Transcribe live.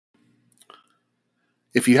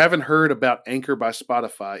If you haven't heard about Anchor by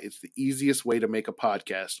Spotify, it's the easiest way to make a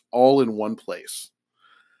podcast all in one place.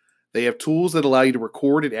 They have tools that allow you to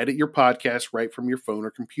record and edit your podcast right from your phone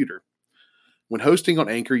or computer. When hosting on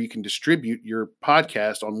Anchor, you can distribute your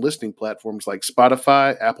podcast on listening platforms like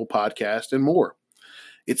Spotify, Apple Podcast, and more.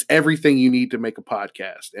 It's everything you need to make a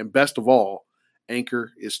podcast. And best of all,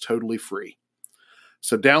 Anchor is totally free.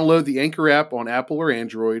 So download the Anchor app on Apple or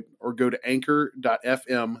Android or go to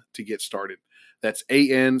anchor.fm to get started. That's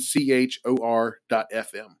ANCHOR.FM.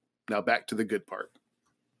 Now back to the good part.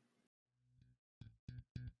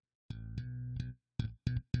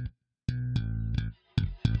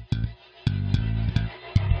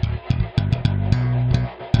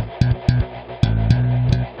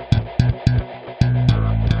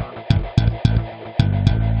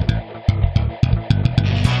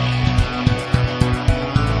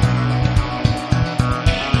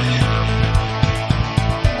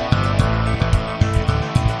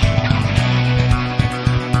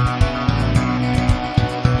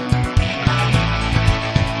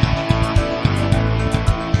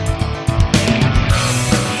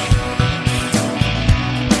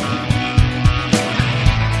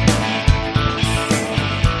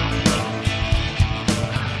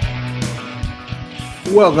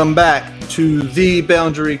 Welcome back to the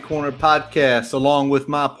Boundary Corner podcast, along with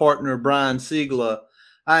my partner, Brian Siegler.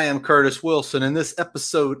 I am Curtis Wilson, and this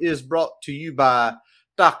episode is brought to you by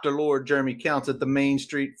Dr. Lord Jeremy Counts at the Main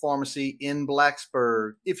Street Pharmacy in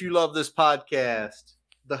Blacksburg. If you love this podcast,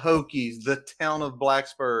 the Hokies, the town of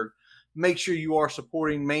Blacksburg, make sure you are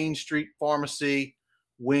supporting Main Street Pharmacy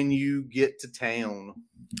when you get to town.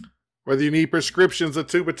 Whether you need prescriptions, a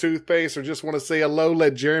tube of toothpaste, or just want to say hello,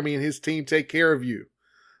 let Jeremy and his team take care of you.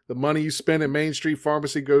 The money you spend at Main Street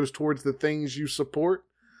Pharmacy goes towards the things you support.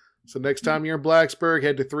 So next time you're in Blacksburg,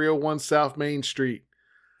 head to 301 South Main Street.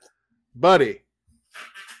 Buddy,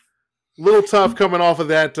 a little tough coming off of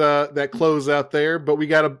that close out there, but we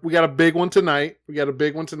got a big one tonight.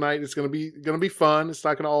 It's gonna be fun. It's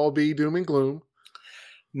not gonna all be doom and gloom.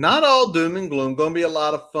 Not all doom and gloom. Going to be a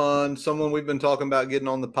lot of fun. Someone we've been talking about getting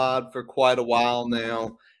on the pod for quite a while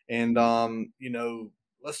now, and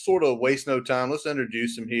let's sort of waste no time. Let's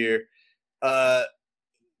introduce him here.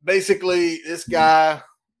 Basically, this guy,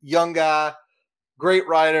 young guy, great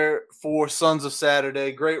writer for Sons of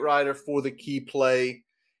Saturday, great writer for The Key Play,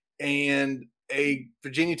 and a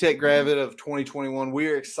Virginia Tech graduate of 2021. We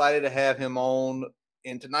are excited to have him on.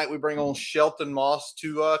 And tonight we bring on Shelton Moss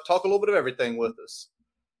to talk a little bit of everything with us.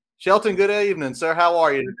 Shelton, good evening, sir. How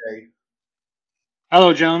are you today?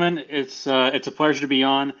 Hello, gentlemen. It's a pleasure to be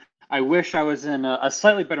on. I wish I was in a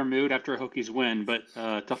slightly better mood after a Hokies win, but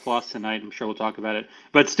tough loss tonight. I'm sure we'll talk about it.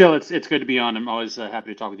 But still, it's good to be on. I'm always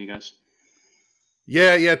happy to talk with you guys.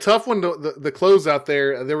 Yeah, tough one. The close out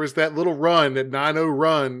there. There was that little run, that 9-0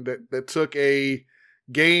 run that took a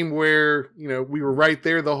game where we were right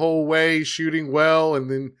there the whole way, shooting well, and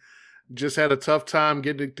then just had a tough time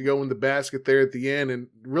getting it to go in the basket there at the end, and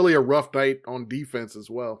really a rough night on defense as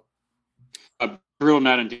well. A real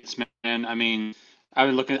night on defense, man. I mean, I've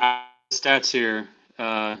been looking at the stats here.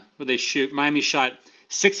 Where they shoot, Miami shot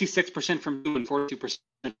 66% from 2 and 42%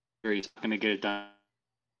 from 3. It's not going to get it done.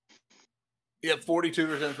 Yeah,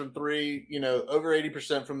 42% from 3. Over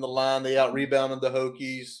 80% from the line. They out rebounded the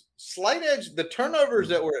Hokies. Slight edge. The turnovers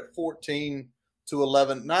that were at 14 to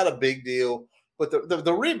 11, not a big deal. But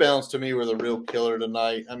the rebounds to me were the real killer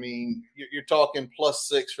tonight. I mean, you're talking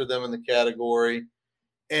 +6 for them in the category,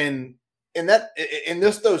 and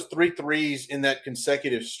those 3 threes in that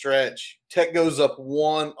consecutive stretch. Tech goes up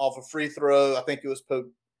 1 off a free throw. I think it was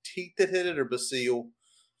Poteet that hit it, or Basile,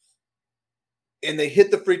 and they hit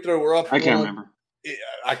the free throw. We're up. I can't remember.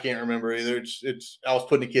 I can't remember either. It's. I was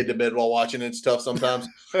putting a kid to bed while watching it. It's tough sometimes.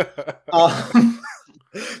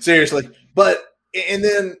 Seriously, and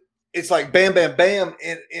then it's like bam, bam, bam,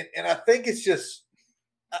 and I think it's just.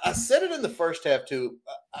 I said it in the first half too.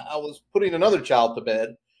 I was putting another child to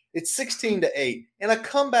bed. It's 16-8, and I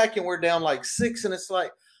come back and we're down like 6, and it's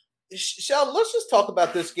like, Sheldon, let's just talk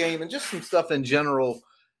about this game and just some stuff in general.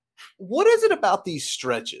 What is it about these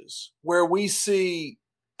stretches where we see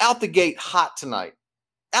out the gate hot tonight,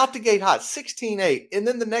 16-8, and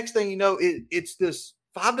then the next thing you know, it's this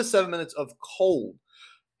 5 to 7 minutes of cold.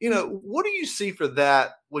 What do you see for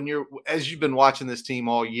that as you've been watching this team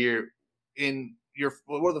all year?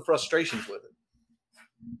 What are the frustrations with it?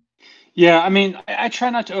 Yeah, I mean, I try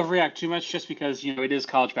not to overreact too much just because, it is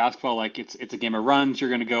college basketball. Like, it's a game of runs. You're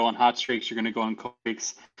going to go on hot streaks. You're going to go on cold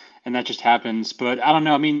streaks, and that just happens. But I don't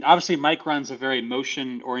know. I mean, obviously, Mike runs a very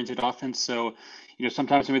motion-oriented offense. So,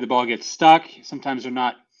 sometimes maybe the ball gets stuck. Sometimes they're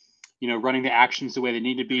not running the actions the way they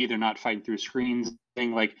need to be. They're not fighting through screens.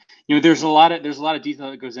 Like, there's a lot of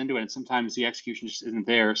detail that goes into it, and sometimes the execution just isn't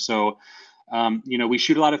there. So, we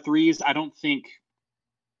shoot a lot of threes.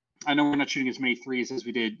 I know we're not shooting as many threes as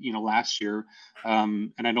we did, last year,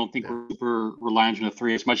 and I don't think we're super reliant on the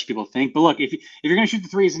three as much as people think. But look, if you're going to shoot the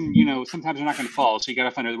threes, and sometimes they're not going to fall, so you got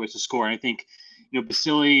to find other ways to score. And I think,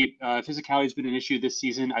 Basile, physicality has been an issue this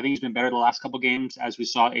season. I think he's been better the last couple games, as we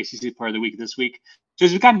saw ACC Player of the Week this week. So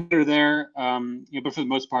he's gotten better there. But for the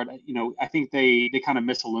most part, I think they kind of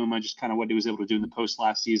miss Aluma, just kind of what he was able to do in the post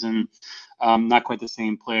last season. Not quite the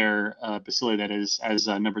same player, Basile, that is, as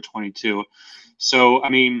number 22. So,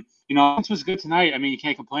 offense was good tonight. You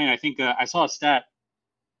can't complain. I think I saw a stat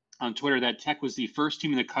on Twitter that Tech was the first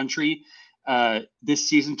team in the country this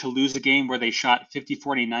season to lose a game where they shot 50,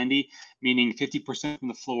 40, 90, meaning 50% from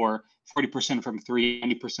the floor, 40% from three,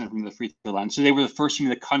 90% from the free throw line. So they were the first team in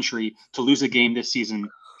the country to lose a game this season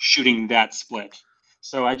shooting that split.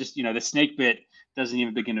 So I just, the snake bit doesn't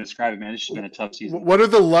even begin to describe it, man. It's just been a tough season. What are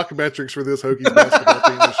the luck metrics for this Hokies basketball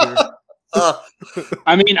team this year?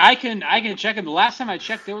 I can check them. The last time I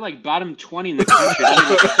checked, they were like bottom 20 in the country.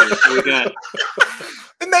 So we got.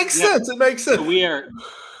 It makes sense. It makes sense. So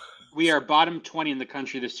we are bottom 20 in the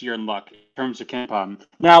country this year in luck in terms of KenPom.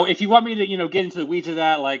 Now, if you want me to, get into the weeds of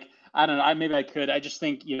that, like, I don't know, maybe I could. I just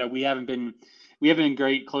think, we haven't been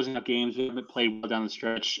great closing out games. We haven't played well down the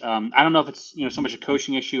stretch. I don't know if it's, so much a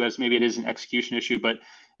coaching issue as maybe it is an execution issue, but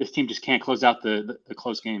this team just can't close out the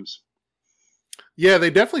close games. Yeah, they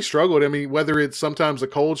definitely struggled. Whether it's sometimes a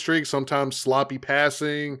cold streak, sometimes sloppy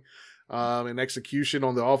passing, and execution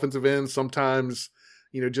on the offensive end, sometimes,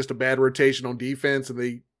 just a bad rotation on defense, and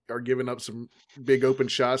they are giving up some big open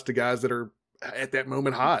shots to guys that are at that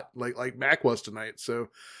moment hot, like Mac was tonight. So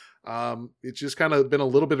it's just kind of been a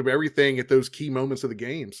little bit of everything at those key moments of the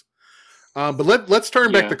games. But let's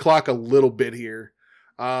turn back the clock a little bit here.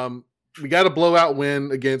 We got a blowout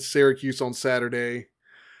win against Syracuse on Saturday.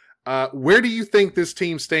 Where do you think this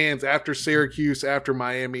team stands after Syracuse, after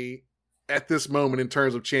Miami, at this moment in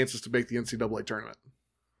terms of chances to make the NCAA tournament?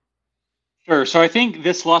 Sure. So I think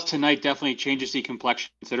this loss tonight definitely changes the complexion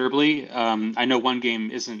considerably. I know one game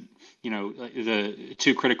isn't, the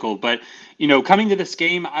too critical, but coming to this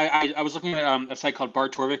game, I was looking at a site called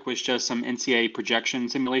Bart Torvik, which does some NCAA projection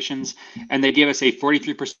simulations, and they gave us a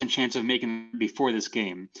 43% chance of making it before this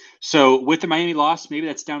game. So with the Miami loss, maybe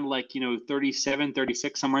that's down to like 37,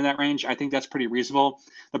 36, somewhere in that range. I think that's pretty reasonable.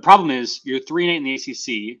 The problem is you're 3-8 in the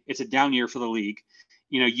ACC. It's a down year for the league.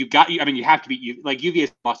 You have to beat UVA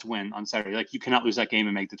lost win on Saturday. Like, you cannot lose that game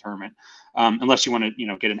and make the tournament, unless you want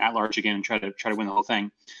to, get an at-large again and try to win the whole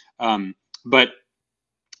thing. But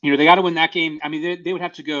they got to win that game. They would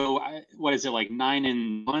have to go, what is it, like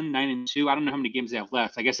 9-1, 9-2? I don't know how many games they have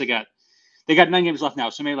left. I guess they got 9 games left now.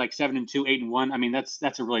 So maybe like 7-2, 8-1.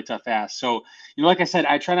 That's a really tough ask. So, like I said,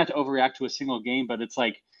 I try not to overreact to a single game, but it's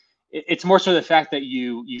like, it's more so the fact that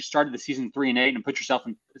you started the season 3-8 and put yourself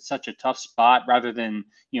in such a tough spot rather than,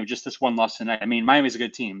 just this one loss tonight. Miami's a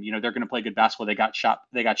good team. They're going to play good basketball. They got shot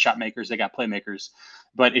makers. They got playmakers.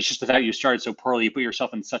 But it's just the fact you started so poorly. You put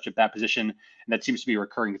yourself in such a bad position, and that seems to be a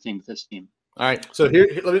recurring theme with this team. All right. So here,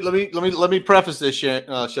 let me preface this,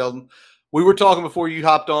 Sheldon. We were talking before you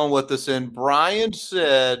hopped on with us, and Brian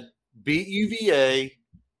said beat UVA,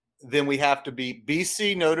 then we have to beat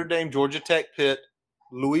BC, Notre Dame, Georgia Tech, Pitt,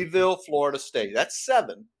 Louisville, Florida State. That's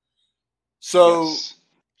 7. So, yes.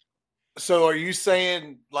 So are you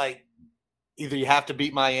saying like either you have to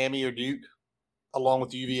beat Miami or Duke along with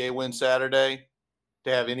the UVA win Saturday to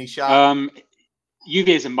have any shot?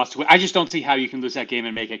 UVA is a must win. I just don't see how you can lose that game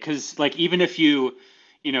and make it, because like even if you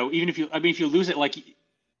lose it, like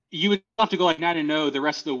you would have to go like 9-0 the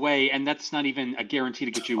rest of the way, and that's not even a guarantee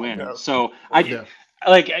to get you in. No. So I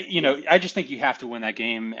just think you have to win that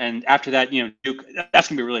game. And after that, Duke, that's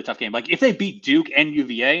going to be a really tough game. Like if they beat Duke and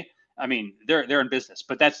UVA, they're in business,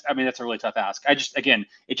 but that's a really tough ask. It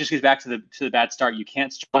just goes back to the bad start. You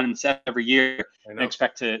can't start 1-7 every year and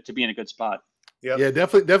expect to be in a good spot. Yep. Yeah,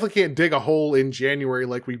 definitely can't dig a hole in January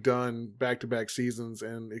like we've done back-to-back seasons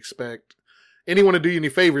and expect anyone to do you any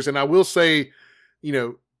favors. And I will say,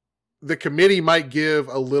 the committee might give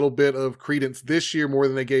a little bit of credence this year more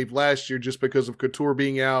than they gave last year, just because of Couture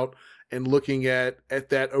being out and looking at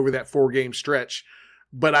that over that 4-game stretch.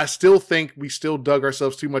 But I still think we still dug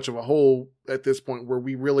ourselves too much of a hole at this point, where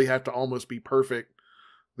we really have to almost be perfect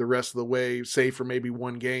the rest of the way, save for maybe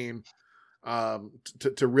one game,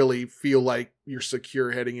 to really feel like you're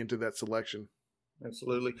secure heading into that selection.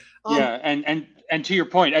 Absolutely. Yeah. And to your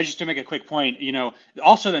point, just to make a quick point,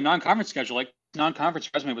 also the non-conference schedule, like non-conference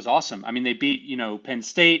resume was awesome. They beat, Penn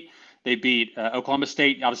State, They beat Oklahoma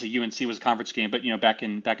State. Obviously, UNC was a conference game, but back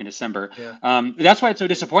in December. Yeah. That's why it's so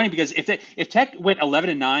disappointing, because if Tech went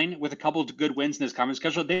 11-9 with a couple of good wins in this conference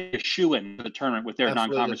schedule, they're a shoo-in for the tournament with their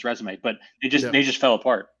Absolutely. non-conference resume. But they just fell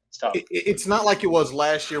apart. It's tough. It's not like it was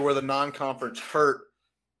last year where the non-conference hurt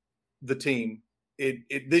the team.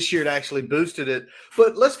 This year it actually boosted it.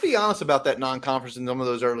 But let's be honest about that non-conference in some of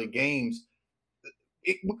those early games.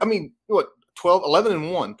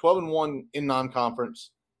 11-1 in non-conference.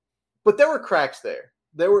 But there were cracks there.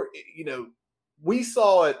 There were, we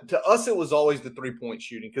saw it. To us, it was always the three-point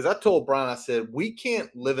shooting. Because I told Brian, I said, we can't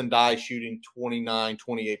live and die shooting 29,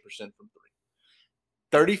 28% from three.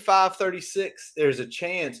 35, 36, there's a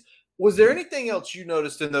chance. Was there anything else you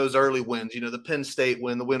noticed in those early wins? The Penn State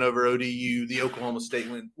win, the win over ODU, the Oklahoma State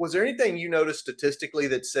win. Was there anything you noticed statistically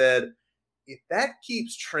that said, if that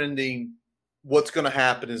keeps trending, what's going to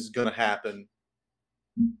happen is going to happen?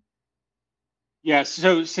 Yeah,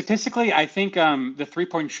 so statistically, I think the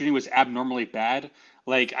three-point shooting was abnormally bad.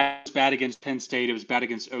 Like, it was bad against Penn State. It was bad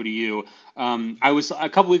against ODU. I was a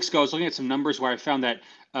couple weeks ago, I was looking at some numbers where I found that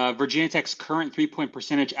Virginia Tech's current three-point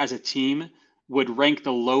percentage as a team would rank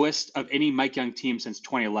the lowest of any Mike Young team since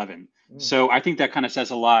 2011. So I think that kind of says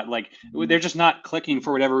a lot. Like, they're just not clicking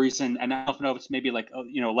for whatever reason. And I don't know if it's maybe like,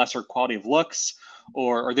 lesser quality of looks,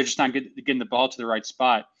 or they're just not getting the ball to the right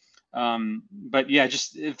spot. But yeah,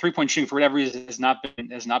 just three-point shooting for whatever reason has not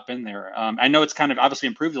been there. I know it's kind of obviously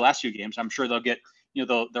improved the last few games. I'm sure they'll get,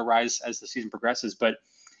 they'll rise as the season progresses. But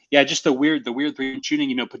yeah, just the weird three-point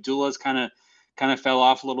shooting. Padula's kind of fell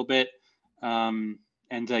off a little bit. I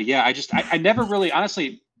never really,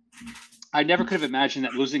 honestly, I never could have imagined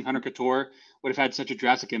that losing Hunter Couture would have had such a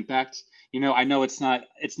drastic impact. I know it's not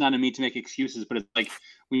in me to make excuses, but it's like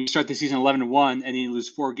when you start the season 11-1 and then you lose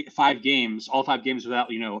all 5 games without,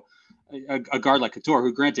 a guard like Couture,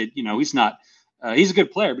 who granted, he's not, he's a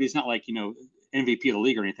good player, but he's not like, MVP of the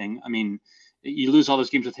league or anything. I mean, you lose all those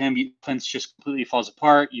games with him, defense just completely falls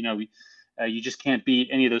apart. You just can't beat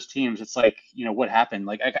any of those teams. It's like, what happened?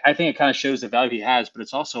 Like, I think it kind of shows the value he has, but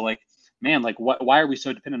it's also like, man, like why are we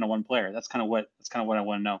so dependent on one player? That's kind of what I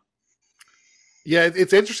want to know. Yeah,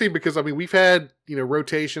 it's interesting because we've had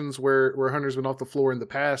rotations where Hunter's been off the floor in the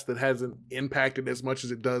past that hasn't impacted as much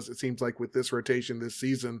as it does. It seems like with this rotation this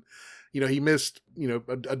season, he missed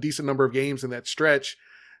a decent number of games in that stretch.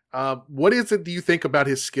 What is it do you think about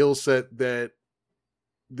his skill set that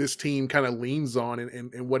this team kind of leans on,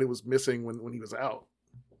 and what it was missing when he was out?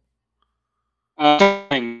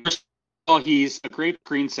 First of all, he's a great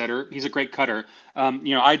screen setter. He's a great cutter.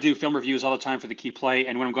 I do film reviews all the time for the Key Play,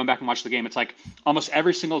 and when I'm going back and watch the game, it's like almost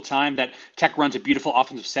every single time that Tech runs a beautiful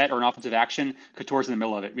offensive set or an offensive action, Couture's in the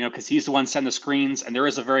middle of it. Because he's the one setting the screens, and there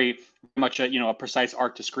is a very much a precise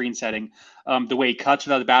art to screen setting. The way he cuts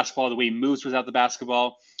without the basketball, the way he moves without the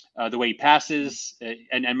basketball, the way he passes,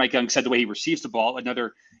 and Mike Young said the way he receives the ball,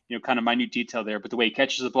 another kind of minute detail there, but the way he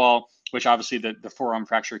catches the ball, which obviously the forearm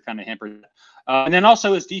fracture kind of hampered. And then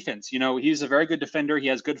also his defense. He's a very good defender. He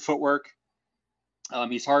has good footwork.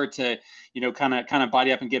 He's hard to kind of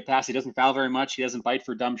body up and get past. He doesn't foul very much. He doesn't bite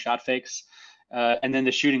for dumb shot fakes. And then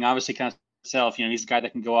the shooting obviously kind of himself. He's a guy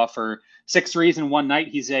that can go off for 6 threes in one night.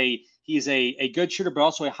 He's a good shooter, but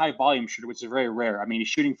also a high volume shooter, which is very rare. He's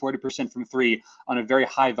shooting 40% from 3 on a very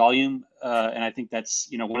high volume. And I think that's,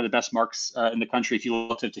 one of the best marks in the country if you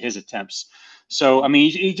look to his attempts. So,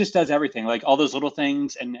 he just does everything, like all those little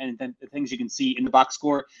things and then the things you can see in the box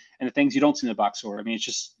score and the things you don't see in the box score. He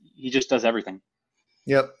just does everything.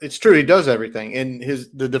 Yep, it's true. He does everything. And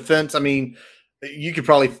the defense, you could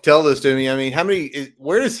probably tell this to me.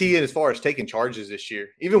 Where is he in as far as taking charges this year?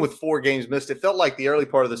 Even with 4 games missed, it felt like the early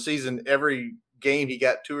part of the season, every game he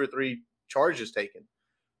got 2 or 3 charges taken,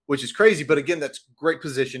 which is crazy. But again, that's great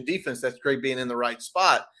position defense. That's great being in the right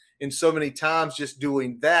spot. And so many times just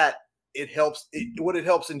doing that, it helps. What it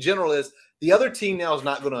helps in general is the other team now is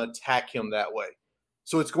not going to attack him that way.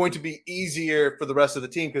 So it's going to be easier for the rest of the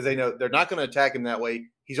team because they know they're not going to attack him that way.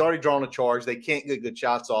 He's already drawn a charge. They can't get good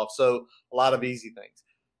shots off. So a lot of easy things.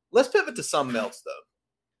 Let's pivot to something else,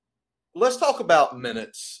 though. Let's talk about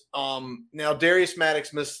minutes. Now, Darius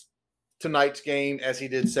Maddox missed tonight's game as he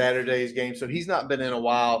did Saturday's game, so he's not been in a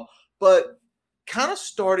while. But kind of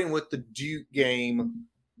starting with the Duke game,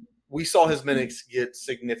 we saw his minutes get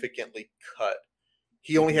significantly cut.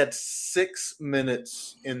 He only had 6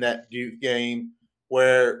 minutes in that Duke game,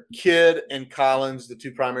 where Kidd and Collins, the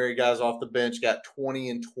 2 primary guys off the bench, got 20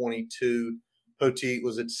 and 22. Poteet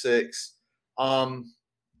was at 6. And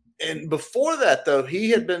before that, though,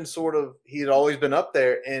 he had always been up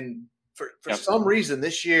there. And for some reason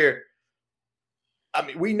this year,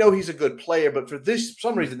 we know he's a good player, but for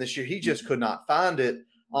some reason this year, he just could not find it.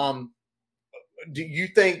 Do you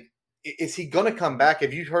think is he going to come back?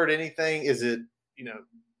 Have you heard anything? Is it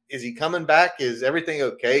is he coming back? Is everything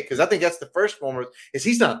okay? Because I think that's the first one is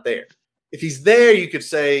he's not there. If he's there, you could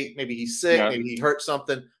say maybe he's sick, maybe he hurt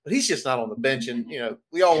something, but he's just not on the bench. And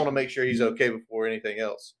we all want to make sure he's okay before anything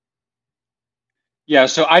else. Yeah,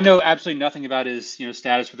 so I know absolutely nothing about his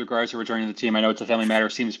status with regards to returning to the team. I know it's a family matter.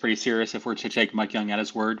 Seems pretty serious if we're to take Mike Young at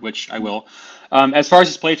his word, which I will. As far as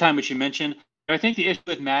his playtime, which you mentioned, I think the issue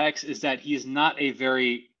with Maddox is that he's not a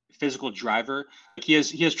very physical driver. He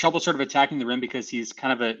has trouble sort of attacking the rim because he's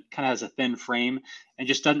kind of has a thin frame and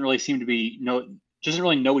just doesn't really seem to be doesn't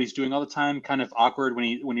really know what he's doing all the time. Kind of awkward when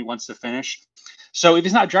he wants to finish. So if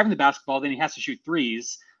he's not driving the basketball, then he has to shoot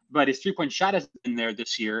threes. But his three-point shot hasn't been there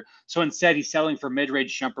this year. So instead, he's settling for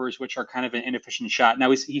mid-range jumpers, which are kind of an inefficient shot.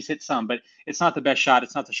 Now, he's hit some, but it's not the best shot.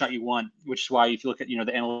 It's not the shot you want, which is why if you look at, the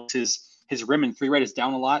analytics, his rim and three rate is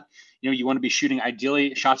down a lot. You want to be shooting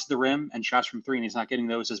ideally shots at the rim and shots from three, and he's not getting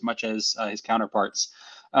those as much as his counterparts.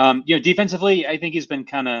 Defensively, I think he's been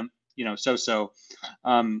kind of, so-so.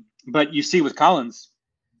 But you see with Collins,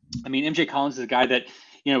 I mean, MJ Collins is a guy that,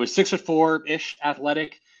 is 6'4"-ish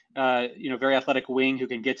athletic. Very athletic wing who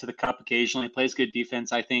can get to the cup occasionally, plays good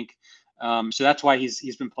defense, I think. So that's why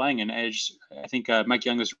he's been playing an edge. I think Mike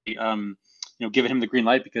Young has given him the green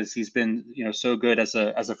light because he's been so good as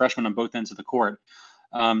a freshman on both ends of the court.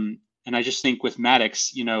 And I just think with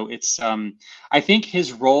Maddox, it's I think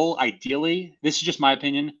his role ideally, this is just my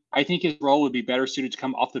opinion, I think his role would be better suited to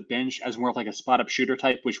come off the bench as more of like a spot up shooter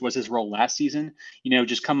type, which was his role last season.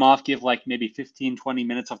 Just come off, give like maybe 15, 20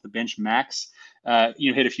 minutes off the bench max,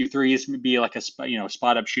 hit a few threes, be like a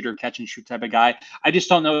spot up shooter, catch and shoot type of guy. I just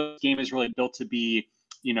don't know if the game is really built to be,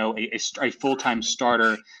 a full-time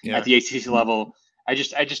starter at the ACC level. I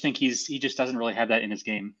just think he just doesn't really have that in his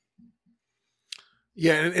game.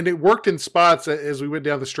 Yeah, and it worked in spots as we went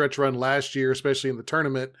down the stretch run last year, especially in the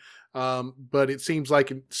tournament. But it seems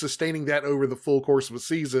like sustaining that over the full course of a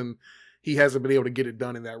season, he hasn't been able to get it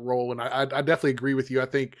done in that role. And I definitely agree with you. I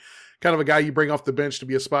think kind of a guy you bring off the bench to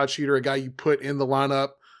be a spot shooter, a guy you put in the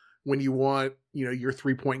lineup when you want, your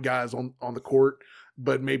 3-point guys on the court,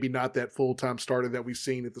 but maybe not that full-time starter that we've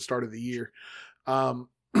seen at the start of the year. Let's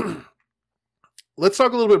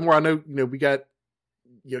talk a little bit more. I know, we got,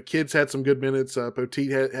 kids had some good minutes.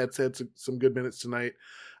 Poteet had some good minutes tonight.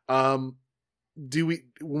 When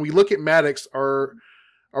we look at Maddox, are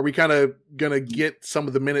we kind of going to get some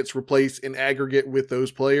of the minutes replaced in aggregate with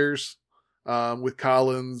those players, with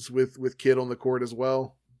Collins, with Kidd on the court as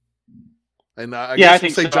well? And I guess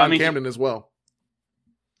we'll say John Camden as well.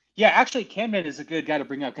 Yeah, actually, Camden is a good guy to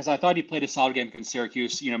bring up because I thought he played a solid game against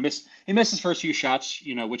Syracuse. He missed his first few shots,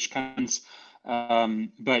 which comes.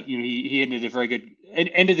 But he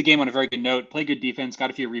ended the game on a very good note, played good defense, got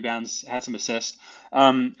a few rebounds, had some assists.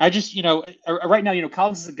 I just right now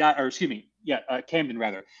Collins is a guy, or excuse me, Camden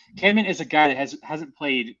rather. Camden is a guy that hasn't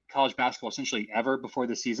played college basketball essentially ever before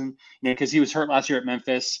this season, because he was hurt last year at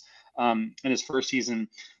Memphis in his first season.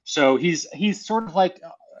 So he's sort of like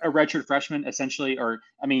a redshirt freshman essentially, or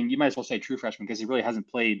I mean you might as well say true freshman because he really hasn't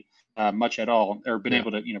played much at all, or been able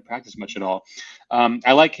to practice much at all.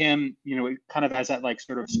 I like him. It kind of has that like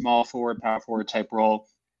sort of small forward, power forward type role.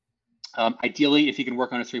 Ideally, if he can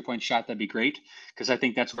work on a 3-point shot, that'd be great because I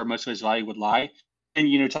think that's where most of his value would lie.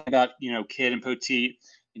 And talking about Kidd and Poteet,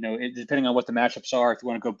 depending on what the matchups are, if you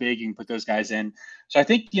want to go big, you can put those guys in. So I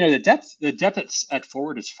think the depth at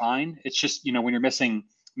forward is fine. It's just when you're missing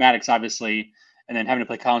Maddox, obviously. And then having to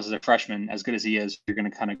play Collins as a freshman, as good as he is, you're going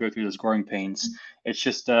to kind of go through those growing pains. It's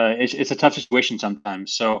just it's a tough situation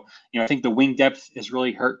sometimes. So I think the wing depth has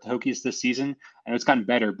really hurt the Hokies this season. I know it's gotten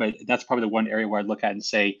better, but that's probably the one area where I'd look at and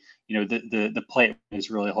say the play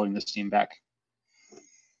is really holding this team back.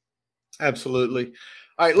 Absolutely.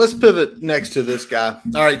 All right, let's pivot next to this guy.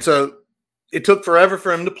 All right, so it took forever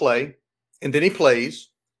for him to play, and then he plays,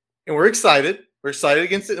 and we're excited. We're excited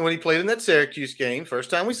against it when he played in that Syracuse game. First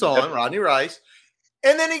time we saw him, Rodney Rice.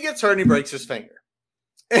 And then he gets hurt and he breaks his finger.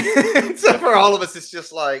 And so for all of us, it's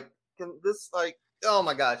just like, oh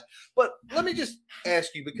my gosh. But let me just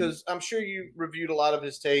ask you, because I'm sure you reviewed a lot of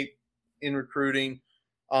his tape in recruiting,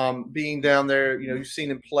 being down there, you've seen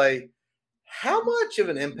him play. How much of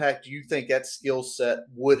an impact do you think that skill set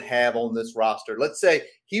would have on this roster? Let's say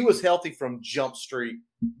he was healthy from Jump Street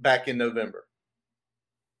back in November.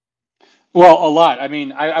 Well, a lot. I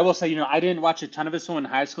mean, I will say, I didn't watch a ton of his film in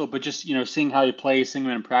high school, but just, seeing how he plays, seeing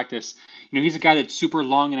him in practice, he's a guy that's super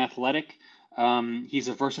long and athletic. He's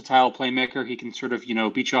a versatile playmaker. He can sort of,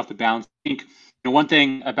 beat you off the bounce. I think, one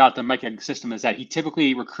thing about the Mike Young system is that he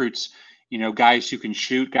typically recruits, guys who can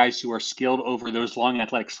shoot, guys who are skilled over those long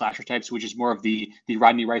athletic slasher types, which is more of the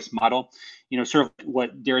Rodney Rice model, sort of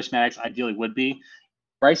what Darius Maddox ideally would be.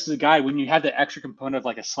 Rice is a guy, when you have that extra component of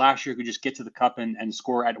like a slasher who could just get to the cup and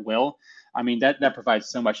score at will, I mean, that provides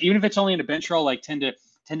so much. Even if it's only in a bench role, like 10 to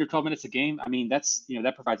 12 minutes a game, I mean, that's,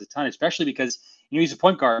 that provides a ton, especially because, he's a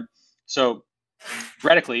point guard. So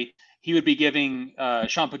theoretically, he would be giving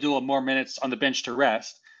Sean Padula more minutes on the bench to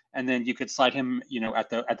rest. And then you could slide him,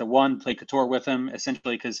 at the one, play Couture with him,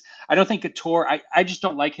 essentially, because I don't think Couture, I just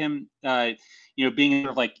don't like him, being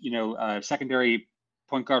sort of like, secondary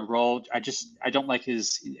point guard role. I don't like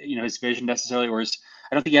his, his vision necessarily, or I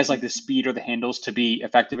don't think he has like the speed or the handles to be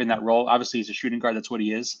effective in that role. Obviously, he's a shooting guard. That's what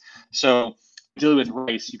he is. So dealing with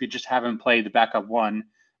Rice, you could just have him play the backup one,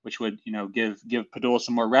 which would, give Padula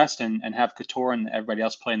some more rest and have Couture and everybody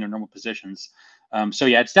else play in their normal positions. So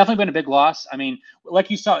yeah, it's definitely been a big loss. I mean,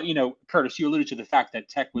 like you saw, Curtis, you alluded to the fact that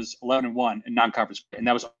Tech was 11-1 in non-conference, and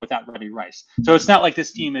that was without Rodney Rice. So it's not like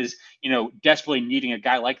this team is, desperately needing a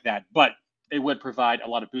guy like that, but it would provide a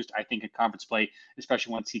lot of boost, I think, in conference play,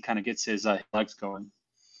 especially once he kind of gets his legs going.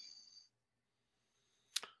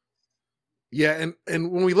 Yeah,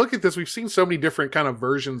 and when we look at this, we've seen so many different kind of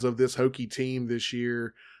versions of this Hokie team this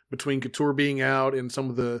year, between Couture being out and some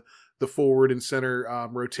of the forward and center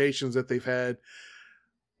rotations that they've had.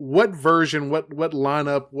 What version, what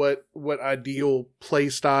lineup, what ideal play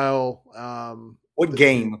style? What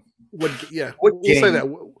game? We'll game? say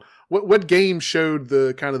that. What game showed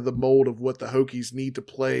the kind of the mold of what the Hokies need to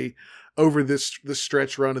play over this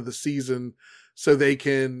stretch run of the season, so they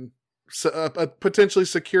can potentially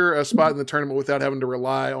secure a spot in the tournament without having to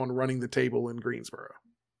rely on running the table in Greensboro?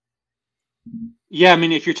 Yeah, I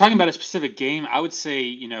mean, if you're talking about a specific game, I would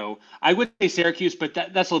say, I would say Syracuse, but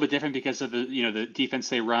that's a little bit different because of the, the defense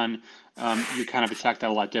they run. You kind of attack that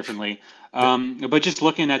a lot differently. But just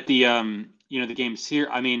looking at the, the games here,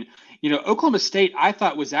 I mean, Oklahoma State, I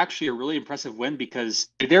thought was actually a really impressive win because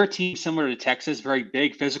they're a team similar to Texas, very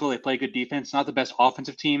big, physical. They play good defense, not the best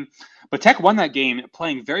offensive team. But Tech won that game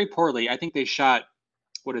playing very poorly. I think they shot,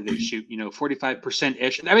 what did they shoot?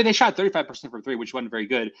 45%-ish. I mean, they shot 35% from three, which wasn't very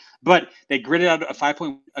good. But they gritted out a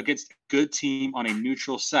 5-point against a good team on a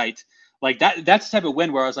neutral site. Like that's the type of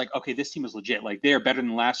win where I was like, okay, this team is legit. Like they are better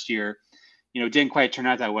than last year. Didn't quite turn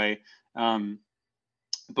out that way.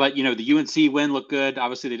 But, the UNC win looked good.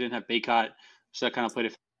 Obviously, they didn't have Baycott, so that kind of played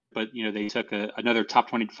it. But, they took another top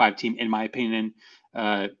 25 team, in my opinion,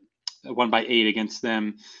 won by 8 against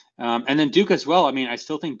them. And then Duke as well. I mean, I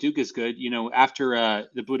still think Duke is good. After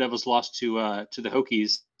the Blue Devils lost to the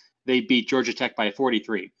Hokies, they beat Georgia Tech by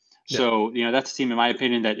 43. Yeah. So, that's a team, in my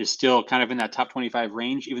opinion, that is still kind of in that top 25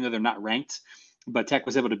 range, even though they're not ranked. But Tech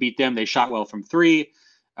was able to beat them. They shot well from 3.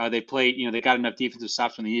 They played, they got enough defensive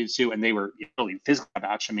stops when they needed to, and they were really physical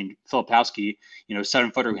about. I mean, Filipowski,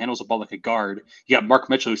 7-footer who handles the ball like a guard. You got Mark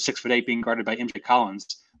Mitchell, who's 6'8", being guarded by MJ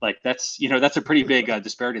Collins. Like that's a pretty big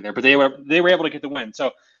disparity there. But they were able to get the win.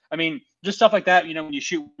 So I mean, just stuff like that. When you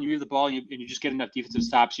shoot, when you move the ball, and you just get enough defensive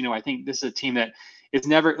stops. I think this is a team that is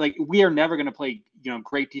never like we are never going to play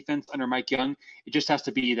great defense under Mike Young. It just has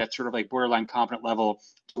to be that sort of like borderline competent level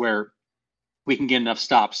where we can get enough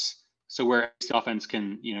stops. So where the offense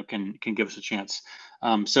can give us a chance.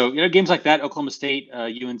 So games like that, Oklahoma State,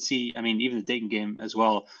 UNC, I mean even the Dayton game as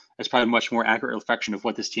well, is probably a much more accurate reflection of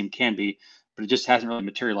what this team can be, but it just hasn't really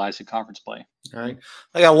materialized in conference play. All right,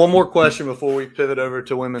 I got one more question before we pivot over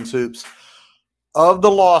to women's hoops. Of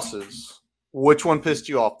the losses, which one pissed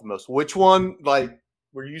you off the most? Which one, like,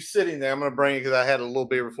 were you sitting there? I'm going to bring it because I had a little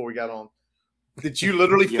beer before we got on. Did you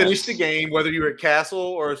literally finish the game, whether you were at Castle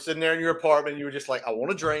or sitting there in your apartment, and you were just like, I want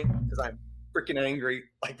to drink because I'm freaking angry.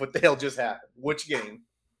 Like, what the hell just happened? Which game?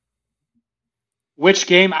 Which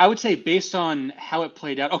game? I would say based on how it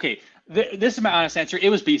played out. Okay, this is my honest answer. It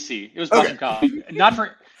was BC. It was Boston College.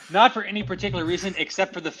 Not for any particular reason,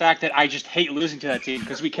 except for the fact that I just hate losing to that team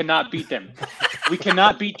because we cannot beat them. We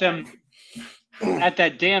cannot beat them at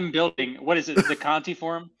that damn building. What is it? The Conti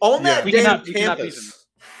Forum? On that we damn cannot beat them.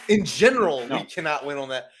 In general, we cannot win on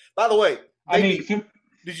that. By the way, did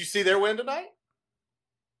you see their win tonight?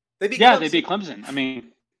 They beat Clemson. They beat Clemson. I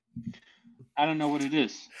mean, I don't know what it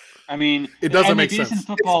is. I mean, it doesn't make sense. They beat us in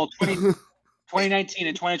football 2019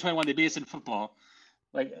 and 2021. They beat us in football.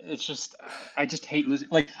 Like, it's just, I just hate losing.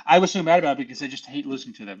 Like, I was so mad about it because I just hate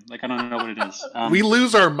losing to them. Like, I don't know what it is. We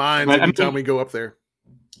lose our minds every time we go up there.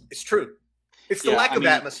 It's true. It's the lack of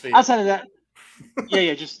atmosphere. Outside of that,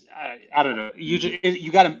 just I don't know.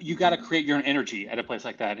 You gotta create your own energy at a place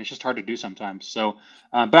like that. It's just hard to do sometimes. So,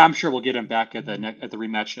 but I'm sure we'll get him back at the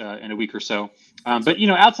rematch in a week or so. But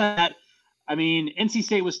outside of that, I mean, NC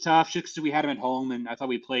State was tough just because we had them at home, and I thought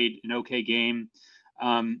we played an okay game.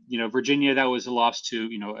 Virginia, that was a loss to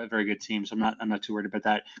a very good team, so I'm not too worried about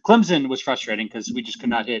that. Clemson was frustrating because we just could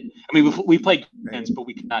not hit. I mean, we played defense, but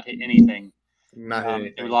we could not hit anything.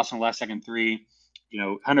 And we lost on the last second three.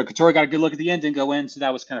 Hunter Couture got a good look at the end, didn't go in, so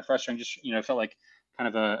that was kind of frustrating. Just felt like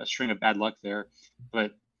kind of a string of bad luck there.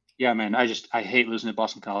 But yeah, man, I hate losing to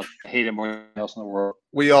Boston College. I hate it more than anything else in the world.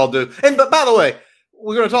 We all do. But by the way,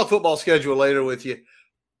 we're going to talk football schedule later with you.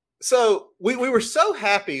 So we were so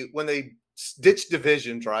happy when they ditched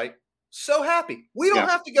divisions, right? So happy. We don't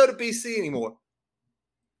have to go to BC anymore.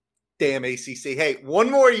 Damn ACC. Hey, one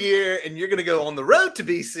more year and you're going to go on the road to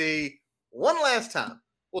BC one last time.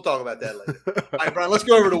 We'll talk about that later. All right, Brian, let's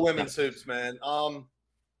go over to women's hoops, man.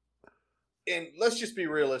 And let's just be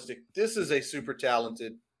realistic. This is a super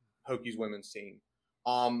talented Hokies women's team.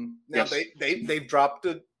 Now they've dropped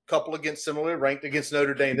a couple against similarly ranked against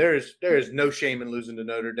Notre Dame. There is no shame in losing to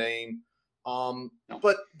Notre Dame.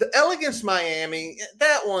 But the Elegance Miami,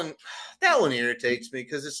 that one irritates me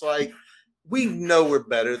because it's like we know we're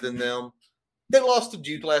better than them. They lost to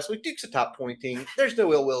Duke last week. Duke's a top 20 team. There's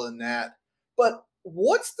no ill will in that. But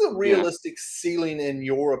what's the realistic ceiling in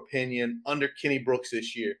your opinion under Kenny Brooks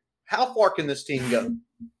this year? How far can this team go?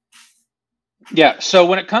 Yeah, so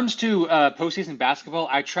when it comes to postseason basketball,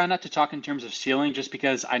 I try not to talk in terms of ceiling just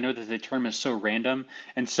because I know that the tournament is so random.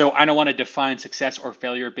 And so I don't want to define success or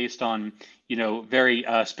failure based on, very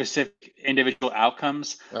specific individual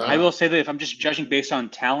outcomes. I will say that if I'm just judging based on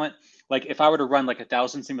talent, like if I were to run like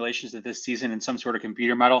 1,000 simulations of this season in some sort of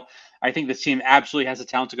computer model, I think this team absolutely has the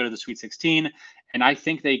talent to go to the Sweet 16. And I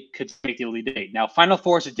think they could make the Elite Eight. Now, Final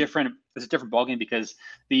Four is a different ballgame because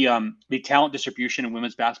the talent distribution in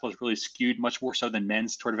women's basketball is really skewed much more so than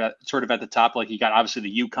men's. Sort of at the top, like you got obviously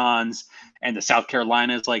the UConns and the South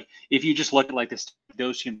Carolinas. Like if you just look at like this,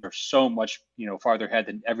 those teams are so much farther ahead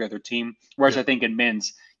than every other team. Whereas I think in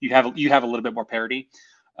men's you have a little bit more parity.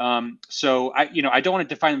 So I don't want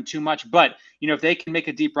to define them too much, but if they can make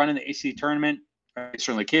a deep run in the ACC tournament.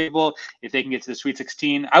 Certainly capable. If they can get to the Sweet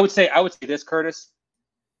 16, I would say this, Curtis.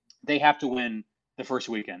 They have to win the first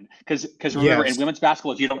weekend because remember in women's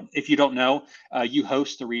basketball, if you don't know, you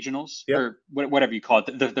host the regionals or whatever you call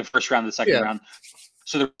it, the first round, the second round.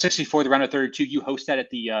 So the 64, the round of 32, you host that at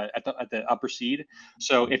the upper seed.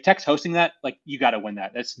 So if Tech's hosting that, like you got to win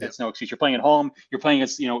that. That's no excuse. You're playing at home. You're playing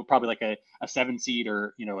as probably like a 7 seed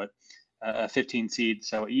or a 15 seed.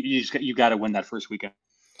 So you got to win that first weekend.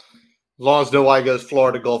 As long as nobody goes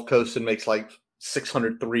Florida Gulf Coast and makes like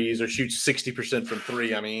 600 threes or shoots 60% from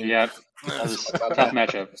three. I mean, that was a tough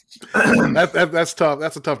matchup. That's tough.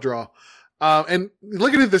 That's a tough draw. And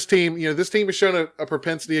looking at this team, this team has shown a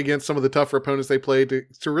propensity against some of the tougher opponents they played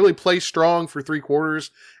to really play strong for 3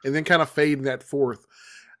 quarters and then kind of fade in that fourth.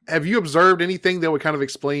 Have you observed anything that would kind of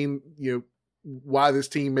explain, why this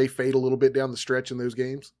team may fade a little bit down the stretch in those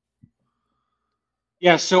games?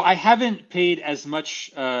 Yeah, so I haven't paid as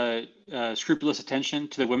much scrupulous attention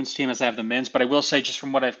to the women's team as I have the men's, but I will say just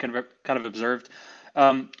from what I've kind of observed,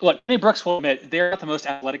 look, Kenny Brooks will admit they're not the most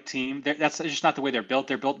athletic team. That's just not the way they're built.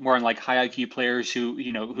 They're built more on like high IQ players who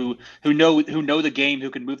know the game, who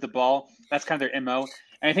can move the ball. That's kind of their MO.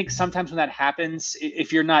 And I think sometimes when that happens,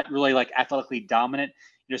 if you're not really like athletically dominant,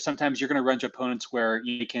 sometimes you're going to run into opponents where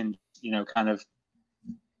you can kind of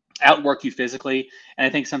outwork you physically, and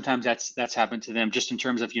I think sometimes that's happened to them just in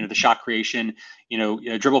terms of the shot creation,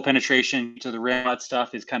 dribble penetration to the rim. That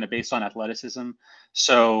stuff is kind of based on athleticism.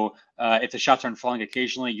 So if the shots aren't falling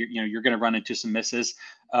occasionally, you're going to run into some misses.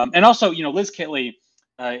 And also, Liz Kitley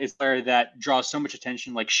is there that draws so much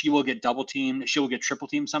attention. Like she will get double teamed, she will get triple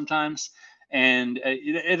teamed sometimes. And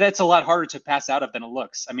that's a lot harder to pass out of than it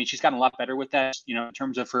looks. I mean, she's gotten a lot better with that, in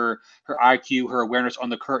terms of her IQ, her awareness on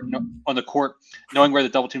the court, knowing where the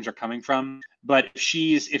double teams are coming from. But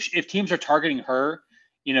if teams are targeting her,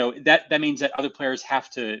 that means that other players have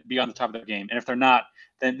to be on the top of their game. And if they're not,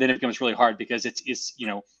 then it becomes really hard because it's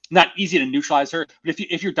not easy to neutralize her. But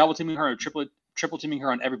if you're double teaming her or triple teaming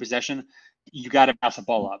her on every possession, you got to pass the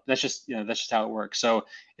ball up. That's just how it works. So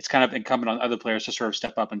it's kind of incumbent on other players to sort of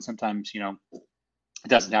step up, and sometimes it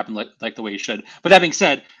doesn't happen like the way it should. But that being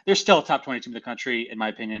said, they're still a top 20 team in the country, in my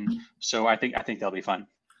opinion. So I think they'll be fun.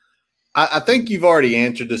 I think you've already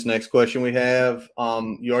answered this next question we have.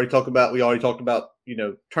 We already talked about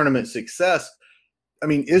tournament success. I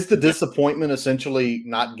mean, is the disappointment essentially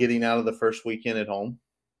not getting out of the first weekend at home?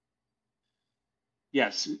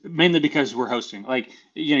 Yes, mainly because we're hosting. Like,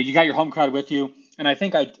 you got your home crowd with you, and I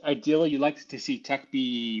think ideally you'd like to see Tech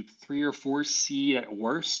be 3 or 4 seed at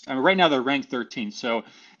worst. I mean, right now they're ranked 13th, so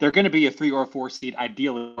they're going to be a 3 or 4 seed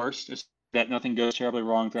ideally worst, that nothing goes terribly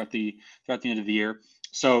wrong throughout the end of the year.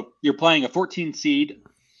 So you're playing a 14 seed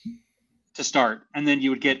to start, and then you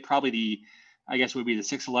would get probably I guess it would be the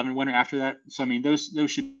 6-11 winner after that. So I mean, those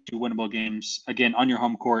should be winnable games again on your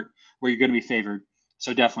home court where you're going to be favored.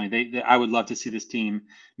 So definitely, I would love to see this team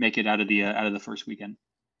make it out of the first weekend.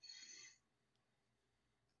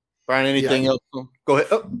 Brian, anything else? Go ahead.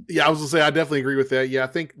 Oh. Yeah, I was gonna say I definitely agree with that. Yeah, I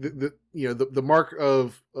think the mark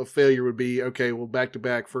of failure would be okay. Well, back to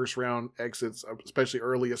back first round exits, especially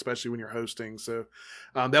early, especially when you're hosting. So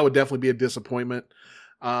that would definitely be a disappointment.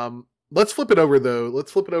 Let's flip it over though.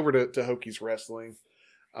 Let's flip it over to Hokies wrestling,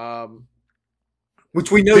 which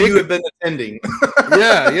we know you have been attending.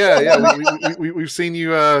 Yeah. We've seen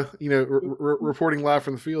you, reporting live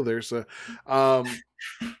from the field there. So,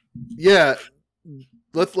 yeah.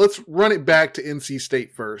 Let's run it back to NC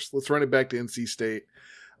State first.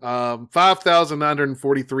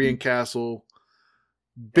 5,943 in Castle.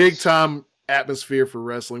 Big time atmosphere for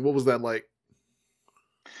wrestling. What was that like?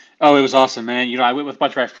 Oh, it was awesome, man. I went with a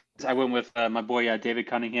bunch of my friends. I went with my boy David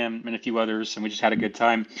Cunningham and a few others, and we just had a good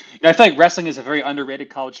time. I feel like wrestling is a very underrated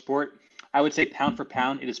college sport. I would say pound for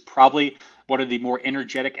pound, it is probably one of the more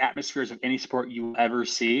energetic atmospheres of any sport you will ever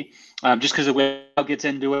see. Just because the way it gets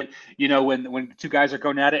into it, when two guys are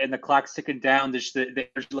going at it and the clock's ticking down, there's the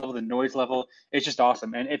energy level, the noise level, it's just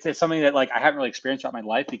awesome. And it's something that like I haven't really experienced throughout my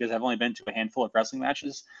life because I've only been to a handful of wrestling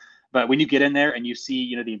matches. But when you get in there and you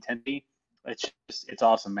see, the intensity, it's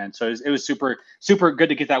awesome, man. So it was super, super good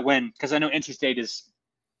to get that win because I know NC State is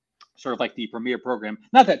sort of like the premier program.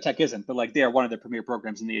 Not that Tech isn't, but like they are one of the premier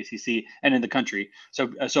programs in the ACC and in the country.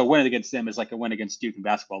 So a win against them is like a win against Duke in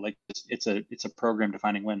basketball. Like it's a program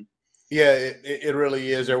defining win. Yeah, it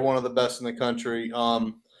really is. They're one of the best in the country. I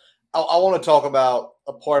want to talk about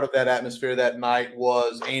a part of that atmosphere that night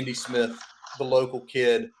was Andy Smith, the local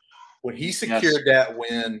kid, when he secured that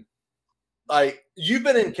win. Like, you've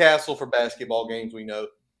been in Castle for basketball games, we know.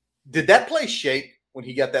 Did that place shake when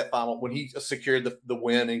he got that final, when he secured the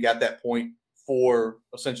win and got that point for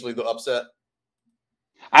essentially the upset?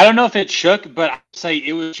 I don't know if it shook, but I'd say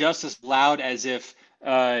it was just as loud as if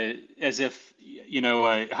Hunter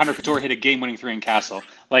Couture hit a game-winning three in Castle.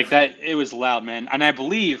 Like that, it was loud, man. And I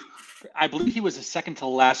believe he was the second to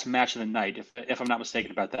last match of the night, if I'm not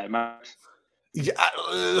mistaken about that. Yeah,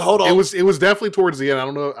 hold on. It was definitely towards the end. I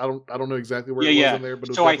don't know exactly where it was in there, but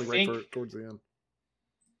it was definitely towards the end.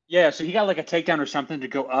 Yeah, so he got like a takedown or something to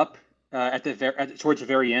go up towards the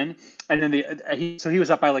very end, and then he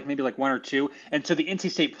was up by like maybe like 1 or 2, and so the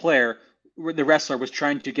NC State player, the wrestler, was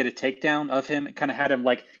trying to get a takedown of him, kind of had him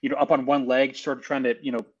like up on one leg, sort of trying to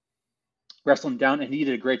wrestle him down, and he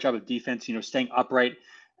did a great job of defense, staying upright.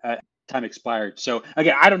 Time expired. So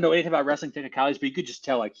again, I don't know anything about wrestling technicalities, but you could just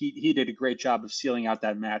tell like he did a great job of sealing out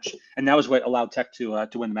that match, and that was what allowed Tech to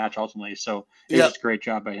win the match ultimately. So it was just a great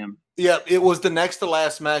job by him. Yeah, it was the next to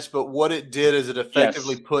last match, but what it did is it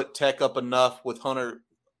effectively put Tech up enough with Hunter.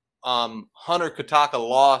 Hunter Kataka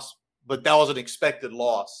lost, but that was an expected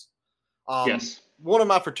loss. One of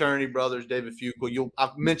my fraternity brothers, David Fuqua,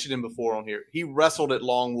 I've mentioned him before on here. He wrestled at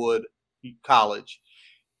Longwood College.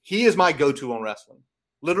 He is my go-to on wrestling.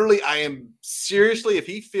 Literally, I am seriously, if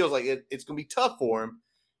he feels like it's going to be tough for him,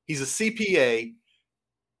 he's a CPA.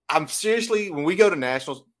 I'm seriously, when we go to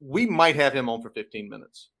nationals, we might have him on for 15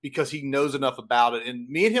 minutes because he knows enough about it. And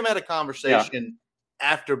me and him had a conversation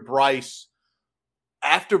after Bryce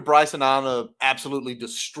and Anna absolutely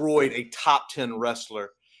destroyed a top 10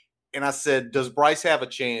 wrestler. And I said, does Bryce have a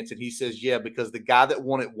chance? And he says, yeah, because the guy that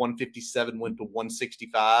won at 157 went to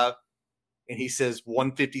 165. And he says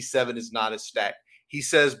 157 is not as stacked. He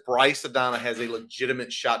says Bryce Adana has a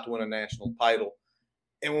legitimate shot to win a national title.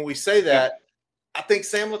 And when we say that, I think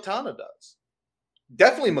Sam Latana does.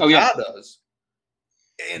 Definitely Makai does.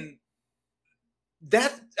 And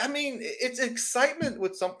that, I mean, it's excitement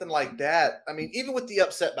with something like that. I mean, even with the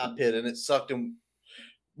upset by Pitt, and it sucked, and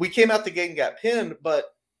we came out the gate and got pinned, but,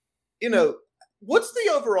 what's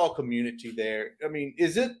the overall community there? I mean,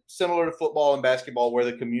 is it similar to football and basketball where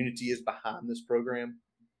the community is behind this program?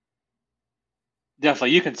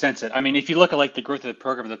 Definitely, you can sense it. I mean, if you look at like the growth of the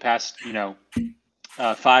program in the past, 5-10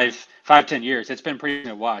 years, it's been pretty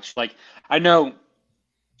to watch. Like I know,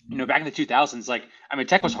 back in the 2000s, like I mean,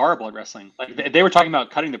 Tech was horrible at wrestling. Like they were talking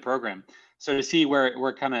about cutting the program. So to see where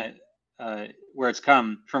it's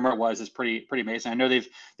come from where it was is pretty amazing. I know they've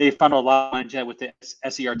funneled a lot of money with the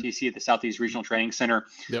SERTC at the Southeast Regional Training Center,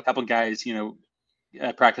 helping guys,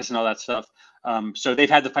 practice and all that stuff. So they've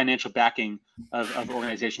had the financial backing of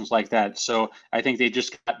organizations like that. So I think they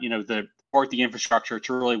just got, the infrastructure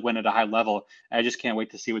to really win at a high level. I just can't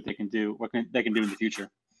wait to see what they can do, in the future.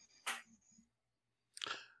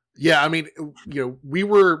 Yeah, I mean,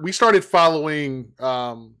 we started following.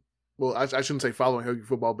 Well, I shouldn't say following Hokie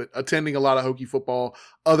football, but attending a lot of Hokie football,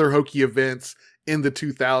 other Hokie events in the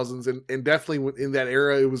 2000s, and definitely in that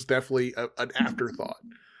era, it was definitely an afterthought.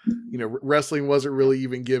 Wrestling wasn't really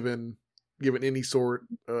even given any sort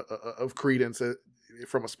of credence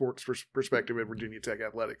from a sports perspective at Virginia Tech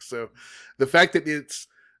athletics. So the fact that it's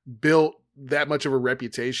built that much of a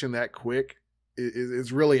reputation that quick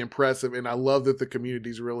is really impressive, and I love that the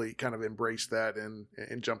community's really kind of embraced that and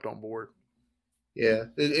jumped on board. Yeah,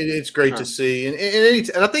 it's great to see, and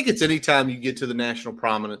I think it's anytime you get to the national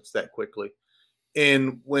prominence that quickly,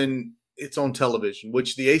 and when it's on television,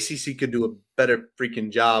 which the ACC could do a better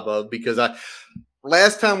freaking job of. Because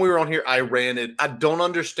last time we were on here, I ranted. I don't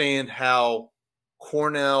understand how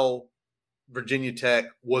Cornell, Virginia Tech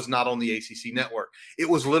was not on the ACC network. It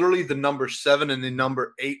was literally the number 7 and the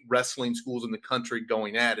number 8 wrestling schools in the country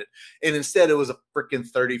going at it, and instead it was a freaking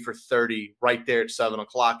 30 for 30 right there at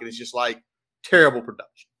 7:00, and it's just like. Terrible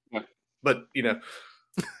production. Yeah. But,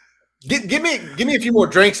 give me a few more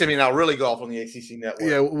drinks and I'll really go off on the ACC network.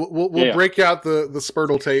 Yeah, we'll break out the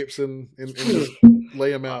Spurtle tapes and just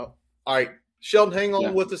lay them out. All right. Sheldon, hang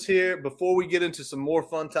on with us here. Before we get into some more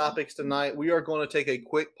fun topics tonight, we are going to take a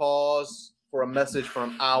quick pause for a message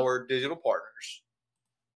from our digital partners.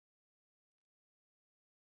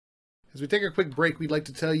 As we take a quick break, we'd like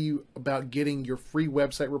to tell you about getting your free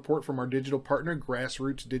website report from our digital partner,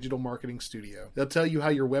 Grassroots Digital Marketing Studio. They'll tell you how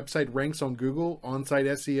your website ranks on Google, on-site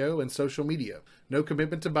SEO, and social media. No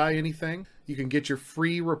commitment to buy anything. You can get your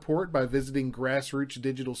free report by visiting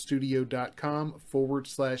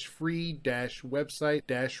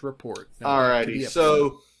grassrootsdigitalstudio.com/free-website-report. All righty.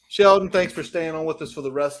 So, Sheldon, thanks for staying on with us for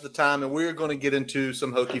the rest of the time, and we're going to get into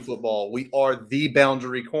some Hokie football. We are the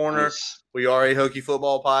Boundary Corner. Nice. We are a Hokie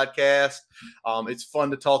football podcast. It's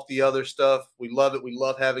fun to talk the other stuff. We love it. We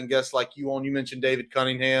love having guests like you on. You mentioned David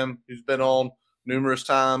Cunningham, who's been on numerous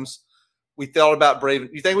times. We thought about Brave.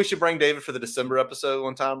 You think we should bring David for the December episode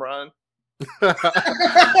one time, Ryan? You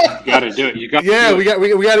got to do it. We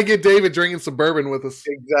got to get David drinking some bourbon with us.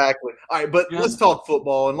 Exactly. All right, but let's talk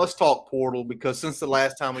football and let's talk portal, because since the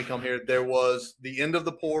last time we come here, there was the end of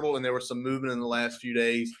the portal and there was some movement in the last few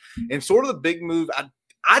days. And sort of the big move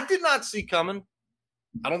I did not see coming.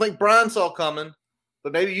 I don't think Brian saw coming,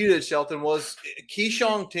 but maybe you did, Shelton, was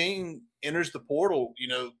Keyshawn King enters the portal.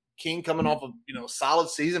 King coming off of, solid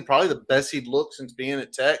season, probably the best he'd looked since being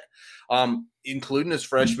at Tech, including his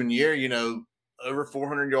freshman year, over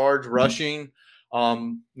 400 yards rushing,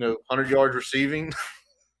 100 yards receiving.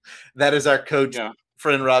 That is our coach,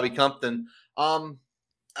 friend Robbie Compton. Let's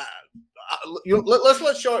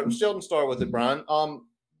let Sheldon start with it, Brian.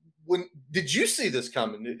 When did you see this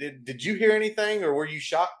coming? Did you hear anything, or were you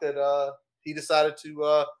shocked that he decided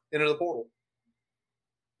to enter the portal?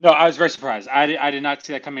 No, I was very surprised. I did not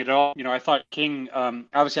see that coming at all. I thought King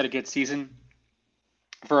obviously had a good season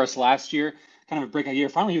for us last year, kind of a breakout year.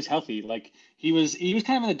 Finally, he was healthy. Like he was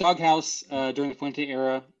kind of in the doghouse during the Fuente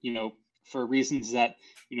era, for reasons that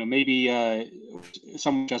maybe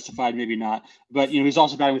somewhat justified, maybe not. But he's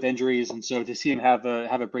also battling with injuries, and so to see him have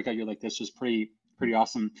a breakout year like this was pretty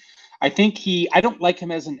awesome. I think I don't like him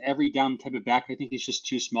as an every down type of back. I think he's just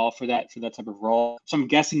too small for that type of role. So I'm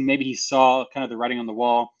guessing maybe he saw kind of the writing on the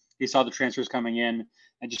wall. He saw the transfers coming in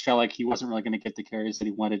and just felt like he wasn't really going to get the carries that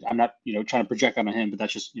he wanted. I'm not, trying to project on him, but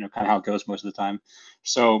that's just, kind of how it goes most of the time.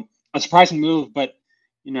 So a surprising move, but,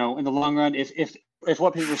 in the long run, if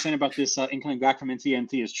what people were saying about this incoming back from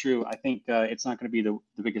NCNT is true, I think it's not going to be the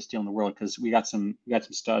biggest deal in the world, because we got some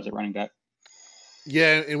studs at running back.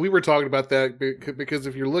 Yeah, and we were talking about that because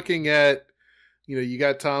if you're looking at, you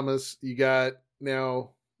got Thomas, you got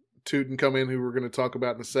now Tootin come in, who we're going to talk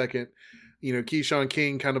about in a second. Keyshawn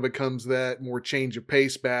King kind of becomes that more change of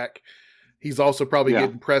pace back. He's also probably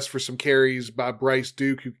getting pressed for some carries by Bryce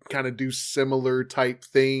Duke, who kind of do similar type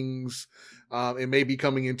things, and maybe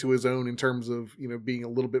coming into his own in terms of, being a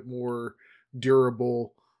little bit more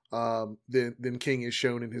durable than King has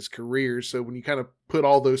shown in his career. So when you kind of put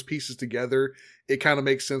all those pieces together, it kind of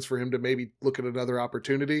makes sense for him to maybe look at another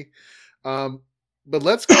opportunity. But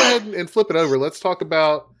let's go ahead and flip it over. Let's talk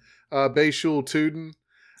about Bayshul Tootin.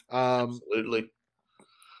 Absolutely.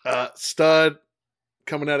 Stud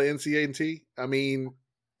coming out of NCAT. I mean,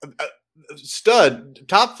 stud,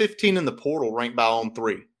 top 15 in the portal, ranked by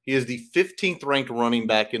On3. He is the 15th ranked running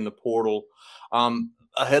back in the portal,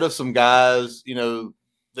 ahead of some guys,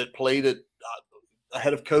 that played it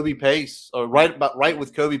ahead of Kobe Pace, or right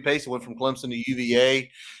with Kobe Pace. It went from Clemson to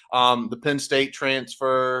UVA. The Penn State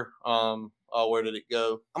transfer. Where did it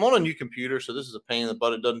go? I'm on a new computer, so this is a pain in the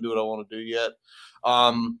butt. It doesn't do what I want to do yet.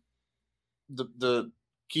 The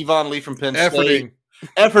Kevon Lee from Penn Efforting.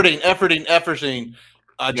 State. Efforting.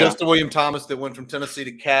 Justin William Thomas that went from Tennessee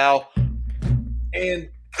to Cal. And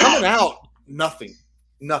coming out, nothing.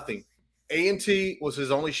 A&T was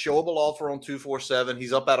his only showable offer on 247.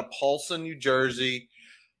 He's up out of Paulson, New Jersey,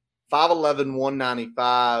 5'11",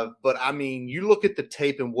 195. But, I mean, you look at the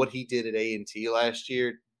tape and what he did at A&T last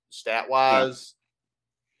year, stat-wise,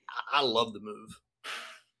 I love the move.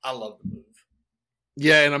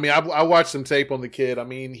 Yeah, and I mean, I watched some tape on the kid. I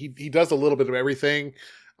mean, he does a little bit of everything.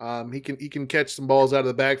 He can catch some balls out of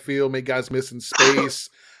the backfield, make guys miss in space.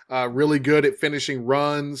 Really good at finishing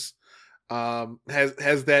runs.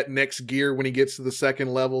 Has that next gear when he gets to the second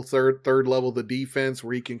level, third level of the defense,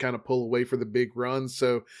 where he can kind of pull away for the big runs.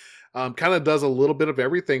 So, kind of does a little bit of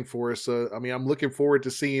everything for us. I mean, I'm looking forward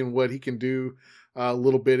to seeing what he can do a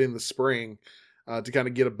little bit in the spring to kind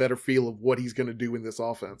of get a better feel of what he's going to do in this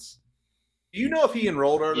offense. Do you know if he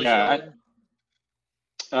enrolled early? Yeah,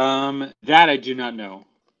 that I do not know.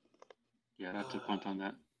 Yeah, that's a punt on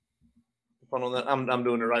that. I'm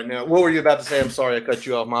doing it right now. What were you about to say? I'm sorry, I cut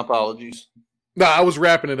you off. My apologies. No, I was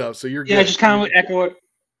wrapping it up, so you're good. Yeah, just kind of echo what.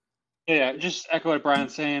 Yeah, just echo what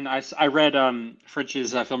Brian's saying. I read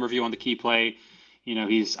Fritch's film review on the key play. You know,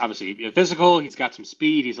 he's obviously physical. He's got some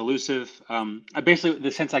speed. He's elusive. I basically,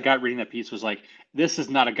 the sense I got reading that piece was like, this is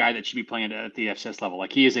not a guy that should be playing at the FCS level.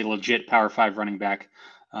 Like, he is a legit Power 5 running back.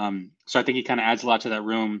 So I think he kind of adds a lot to that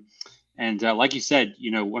room. And like you said,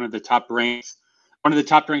 you know, one of the top ranked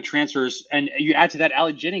transfers, and you add to that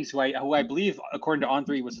Allie Jennings, who I believe, according to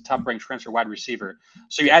On3, was the top ranked transfer wide receiver.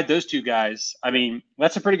 So you add those two guys. I mean,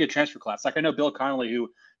 that's a pretty good transfer class. Like, I know Bill Connolly,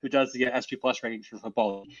 who does the SP Plus rankings for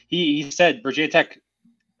football, he said Virginia Tech's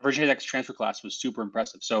transfer class was super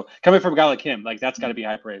impressive. So coming from a guy like him, like, that's got to be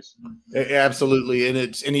high praise. Absolutely,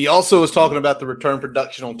 and he also was talking about the return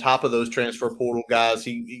production on top of those transfer portal guys.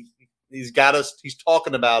 He's got us. He's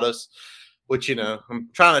talking about us. Which, you know, I'm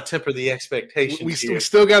trying to temper the expectations. We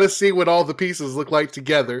still got to see what all the pieces look like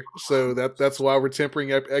together. So that's why we're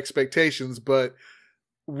tempering expectations. But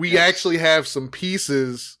we actually have some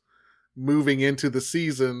pieces moving into the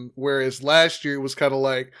season, whereas last year it was kind of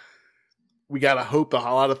like, we got to hope a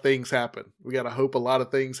lot of things happen. We got to hope a lot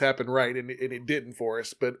of things happen right, and it didn't for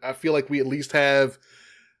us. But I feel like we at least have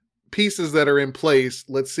pieces that are in place.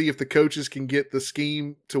 Let's see if the coaches can get the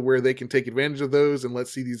scheme to where they can take advantage of those, and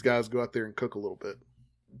let's see these guys go out there and cook a little bit.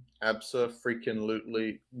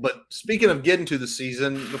 Absolutely. But speaking of getting to the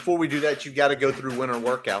season, before we do that, you've got to go through winter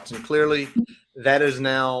workouts, and clearly that is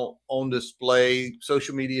now on display.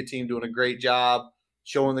 Social media team doing a great job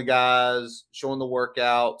showing the guys, showing the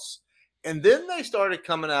workouts. And then they started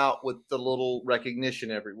coming out with the little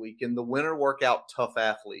recognition every week in the winter workout tough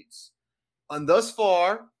athletes. And thus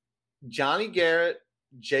far, Johnny Garrett,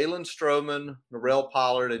 Jalen Stroman, Norrell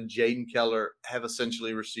Pollard, and Jaden Keller have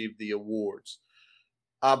essentially received the awards.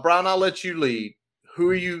 Brian, I'll let you lead. Who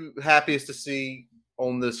are you happiest to see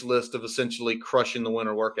on this list of essentially crushing the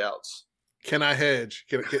winter workouts? Can I hedge?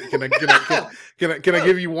 Can I give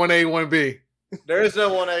you 1A, 1B? There is no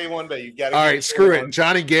 1A, 1B. You got to. All right, screw it.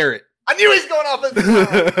 Johnny Garrett. I knew he's going off.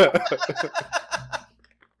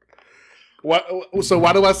 So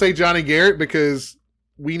why do I say Johnny Garrett? Because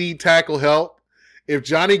we need tackle help. If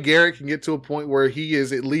Johnny Garrett can get to a point where he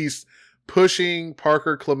is at least pushing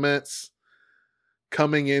Parker Clements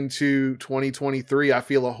coming into 2023, I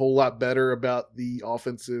feel a whole lot better about the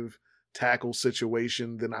offensive tackle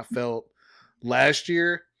situation than I felt last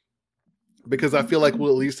year, because I feel like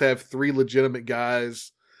we'll at least have three legitimate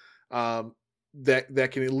guys that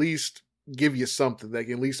can at least give you something, that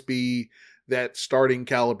can at least be that starting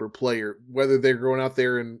caliber player. Whether they're going out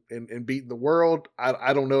there and beating the world,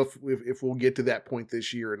 I don't know if we'll get to that point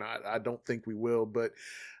this year or not. I don't think we will, but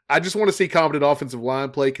I just want to see competent offensive line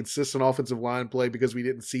play, consistent offensive line play, because we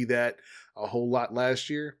didn't see that a whole lot last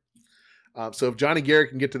year. So if Johnny Garrett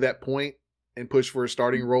can get to that point and push for a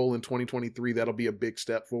starting role in 2023, that'll be a big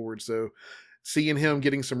step forward. So seeing him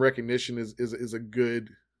getting some recognition is a good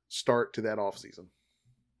start to that offseason.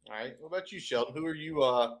 All right. What about you, Shelton? Who are you?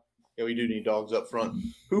 Yeah, we do need dogs up front.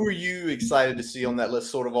 Who are you excited to see on that list,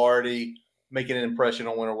 sort of already making an impression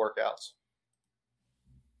on winter workouts?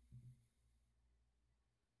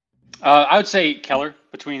 I would say Keller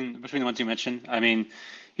between the ones you mentioned. I mean,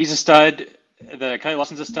 he's a stud. The Kelly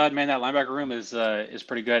Lawson's a stud, man. That linebacker room is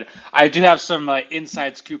pretty good. I do have some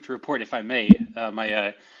inside scoop to report, if I may.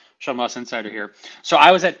 My Shelton Moss insider here. So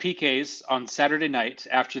I was at PK's on Saturday night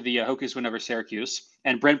after the Hokies win over Syracuse,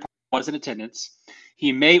 and Brent was in attendance.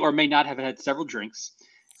 He may or may not have had several drinks,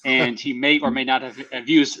 and he may or may not have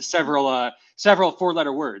used several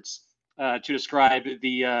four-letter words. to describe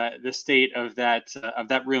the state of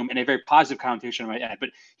that room in a very positive connotation, I might add.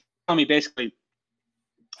 But tell me basically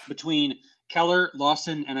between Keller,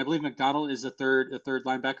 Lawson, and I believe McDonald is the third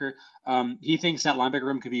linebacker. He thinks that linebacker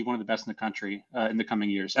room could be one of the best in the country in the coming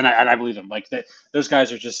years, and I believe him. Like those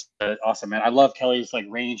guys are just awesome, man. I love Kelly's like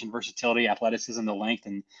range and versatility, athleticism, the length,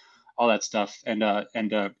 and all that stuff, and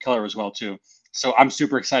Keller as well too. So I'm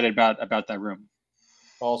super excited about that room.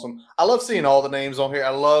 Awesome. I love seeing all the names on here. I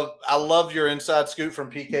love your inside scoop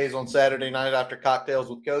from PK's on Saturday night after cocktails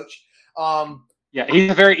with Coach. Yeah,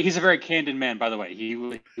 he's a very candid man, by the way. He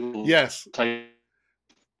will yes. Play.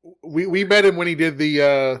 We met him when he did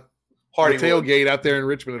the tailgate out there in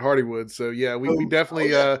Richmond at Hardywood. So yeah, we definitely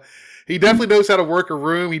he definitely knows how to work a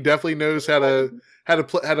room. He definitely knows how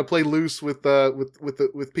to play loose with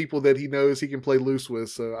people that he knows he can play loose with.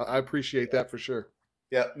 So I appreciate that for sure.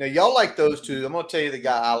 Yeah. Now y'all like those two. I'm gonna tell you the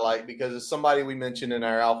guy I like because it's somebody we mentioned in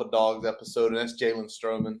our Alpha Dogs episode, and that's Jalen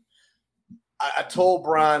Stroman. I told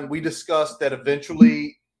Brian, we discussed that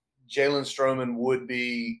eventually Jalen Stroman would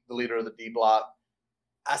be the leader of the D block.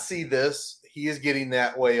 I see this. He is getting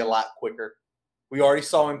that way a lot quicker. We already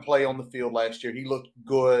saw him play on the field last year. He looked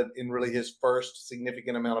good in really his first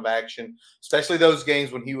significant amount of action, especially those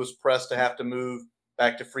games when he was pressed to have to move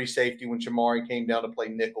back to free safety when Shamari came down to play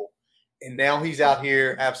nickel. And now he's out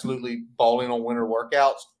here absolutely balling on winter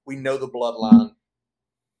workouts. We know the bloodline.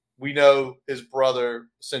 We know his brother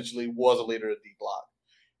essentially was a leader of D block.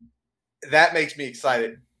 That makes me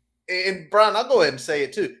excited. And Brian, I'll go ahead and say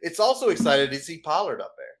it too. It's also excited to see Pollard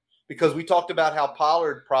up there because we talked about how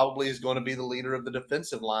Pollard probably is going to be the leader of the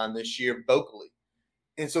defensive line this year vocally.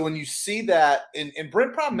 And so when you see that, and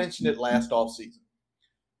Brent probably mentioned it last offseason,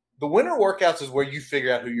 the winter workouts is where you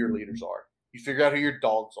figure out who your leaders are. You figure out who your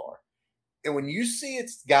dogs are. And when you see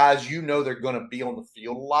it's guys you know they're going to be on the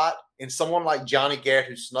field a lot, and someone like Johnny Garrett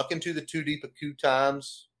who snuck into the 2 deep a few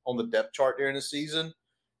times on the depth chart during the season,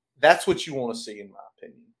 that's what you want to see in my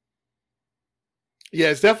opinion. Yeah,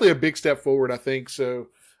 it's definitely a big step forward, I think. So,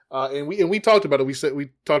 and we talked about it. We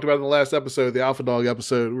talked about it in the last episode, the Alpha Dog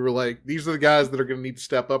episode. We were like, these are the guys that are going to need to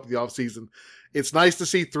step up in the offseason. It's nice to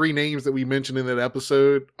see 3 names that we mentioned in that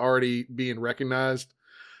episode already being recognized.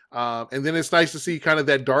 And then it's nice to see kind of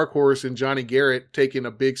that dark horse in Johnny Garrett taking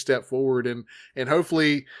a big step forward. And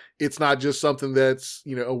hopefully it's not just something that's,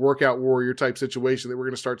 a workout warrior type situation that we're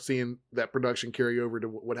going to start seeing that production carry over to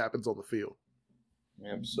what happens on the field.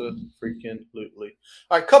 Absolutely.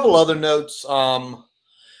 All right, a couple other notes. Fontel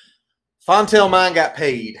Mine got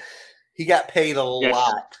paid. He got paid a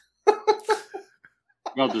lot.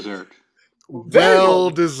 Well deserved. Well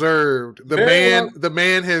deserved. The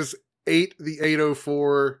man has ate the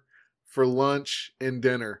 804 for lunch and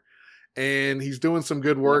dinner, and he's doing some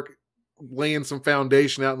good work, laying some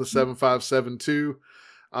foundation out in the 7572.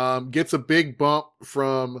 Gets a big bump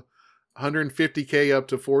from 150K up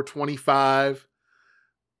to 425.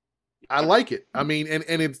 I like it. I mean,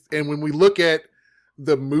 and when we look at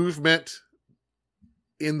the movement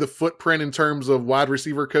in the footprint in terms of wide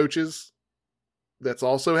receiver coaches, that's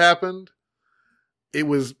also happened. It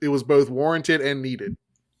was both warranted and needed.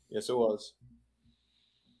 Yes, it was.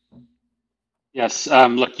 Yes.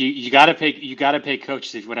 Look, you got to pay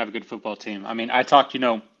coaches if you want to have a good football team. I mean, I talked,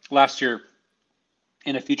 last year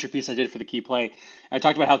in a feature piece I did for the Key Play, I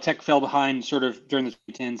talked about how Tech fell behind sort of during the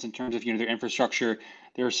 2010s in terms of, their infrastructure,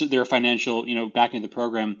 their financial, backing of the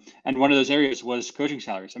program. And one of those areas was coaching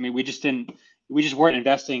salaries. I mean, we just weren't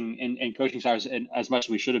investing in coaching salaries as much as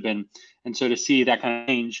we should have been. And so to see that kind of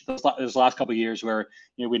change those last couple of years where,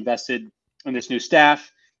 we invested in this new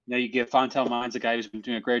staff. You give Fontel Mines, a guy who's been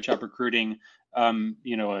doing a great job recruiting, a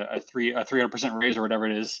 300% raise or whatever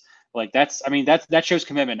it is. Like that shows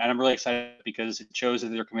commitment, and I'm really excited because it shows that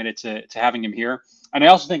they're committed to having him here. And I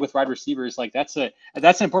also think with wide receivers, like that's an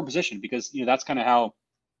important position because that's kind of how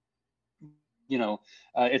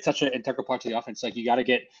it's such an integral part to the offense. Like you got to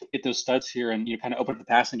get those studs here, and you kind of open up the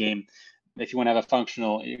passing game if you want to have a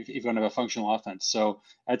functional offense. So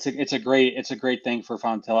it's a great thing for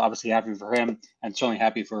Fontel. Obviously happy for him, and certainly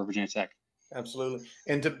happy for Virginia Tech. Absolutely.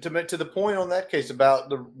 And to the point on that case about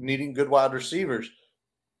the needing good wide receivers,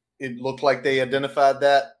 it looked like they identified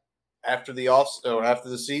that after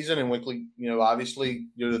the season, and quickly, obviously,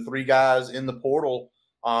 the 3 guys in the portal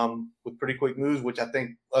with pretty quick moves, which I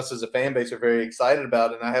think us as a fan base are very excited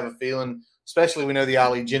about. And I have a feeling, especially we know the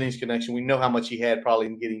Ali Jennings connection, we know how much he had probably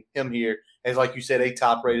in getting him here as, like you said, a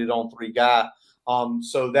top rated on 3 guy.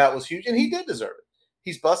 So that was huge, and he did deserve it.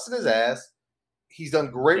 He's busted his ass. He's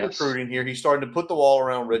done great recruiting here. He's starting to put the wall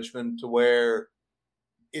around Richmond to where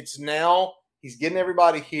it's now he's getting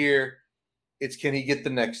everybody here. It's can he get the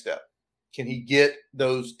next step? Can he get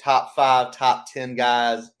those top 5, top 10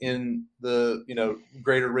 guys in the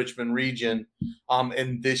greater Richmond region?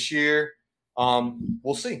 And this year,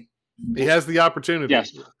 we'll see. He has the opportunity.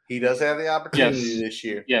 Yes, he does have the opportunity this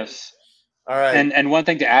year. Yes. All right. And one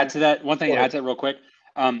thing to add to that, real quick.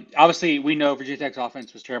 Obviously, we know Virginia Tech's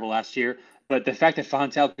offense was terrible last year, but the fact that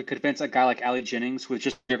Fontel could convince a guy like Ali Jennings with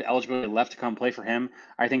just eligibility left to come play for him,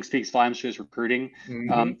 I think speaks volumes to his recruiting.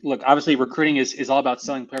 Look, obviously, recruiting is all about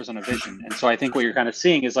selling players on a vision, and so I think what you're kind of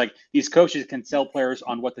seeing is like these coaches can sell players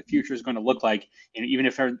on what the future is going to look like, and even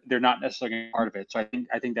if they're not necessarily part of it. So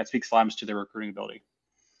I think that speaks volumes to their recruiting ability.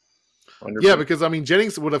 100%. Yeah, because I mean,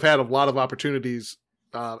 Jennings would have had a lot of opportunities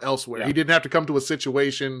elsewhere. Yeah. He didn't have to come to a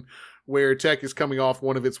situation where Tech is coming off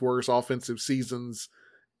one of its worst offensive seasons,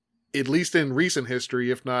 at least in recent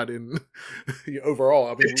history, if not in overall.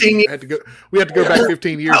 I mean, we had to go back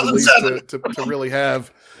 15 years at least to really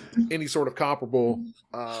have any sort of comparable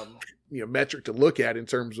metric to look at in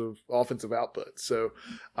terms of offensive output. So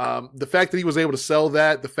the fact that he was able to sell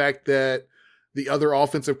that, the fact that the other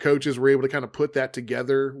offensive coaches were able to kind of put that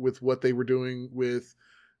together with what they were doing with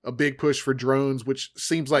a big push for drones, which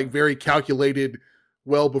seems like very calculated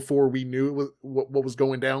well before we knew what was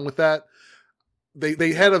going down with that.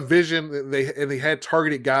 They had a vision, they had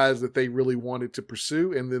targeted guys that they really wanted to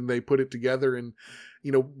pursue, and then they put it together. And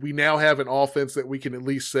we now have an offense that we can at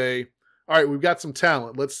least say, all right, we've got some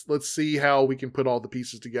talent. Let's see how we can put all the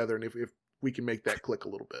pieces together, and if we can make that click a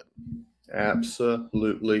little bit.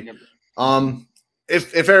 Absolutely.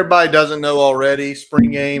 If everybody doesn't know already,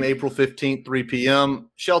 spring game, April 15th, 3 p.m.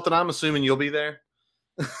 Shelton, I'm assuming you'll be there.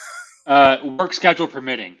 Work schedule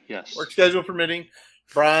permitting, yes. Work schedule permitting.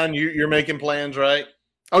 Brian, you're making plans, right?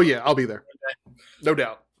 Oh yeah, I'll be there. Okay. No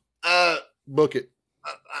doubt. Book it.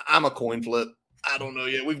 I'm a coin flip. I don't know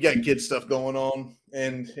yet. We've got kid stuff going on,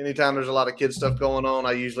 and anytime there's a lot of kid stuff going on,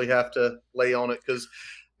 I usually have to lay on it because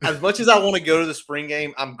as much as I want to go to the spring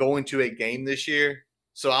game, I'm going to a game this year.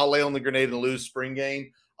 So I'll lay on the grenade and lose spring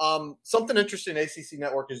game. Something interesting ACC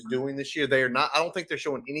Network is doing this year. They are not – I don't think they're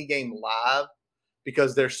showing any game live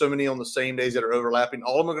because there's so many on the same days that are overlapping.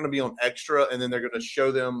 All of them are going to be on extra, and then they're going to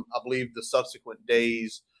show them, I believe, the subsequent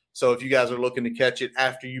days. So if you guys are looking to catch it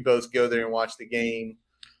after you both go there and watch the game,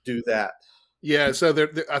 do that. Yeah, so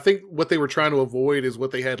I think what they were trying to avoid is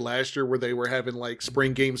what they had last year where they were having like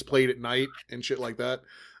spring games played at night and shit like that.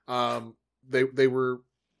 They were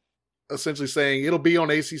essentially saying it'll be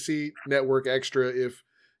on ACC Network Extra if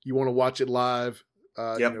you want to watch it live,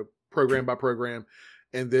 program by program.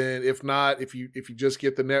 And then if not, if you just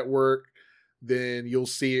get the network, then you'll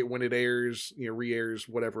see it when it airs, re-airs,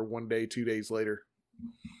 whatever, 1 day, 2 days later.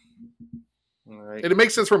 All right. And it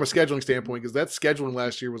makes sense from a scheduling standpoint because that scheduling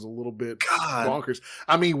last year was a little bit bonkers.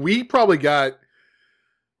 I mean, we got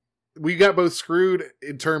both screwed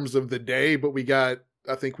in terms of the day, but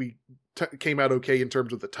I think we came out okay in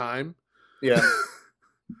terms of the time. Yeah.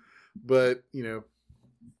 But,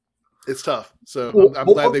 it's tough. So I'm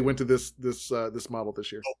glad they went to this model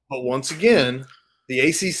this year. But once again, the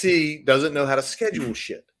ACC doesn't know how to schedule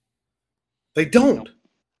shit. They don't.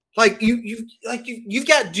 Like you've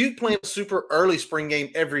got Duke playing a super early spring game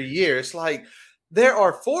every year. It's like there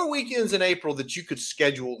are 4 weekends in April that you could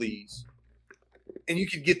schedule these, and you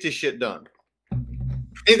could get this shit done.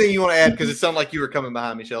 Anything you want to add? Because it sounded like you were coming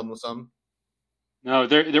behind me, Sheldon, with something. No,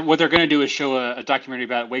 what they're going to do is show a documentary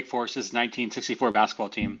about Wake Forest's 1964 basketball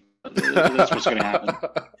team. That's what's going to happen.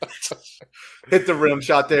 Hit the rim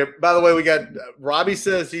shot there. By the way, we got Robbie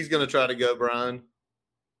says he's going to try to go, Brian.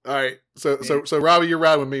 All right. So Robbie, you're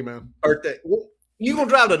riding with me, man. Birthday. Well, you going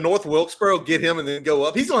to drive to North Wilkesboro, get him, and then go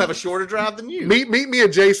up? He's going to have a shorter drive than you. Meet me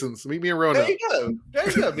at Jason's. Meet me in Roanoke. There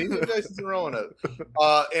you go. Meet me at Jason's in Roanoke.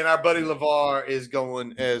 And our buddy LeVar is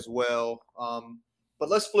going as well. But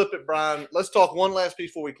let's flip it, Brian. Let's talk one last piece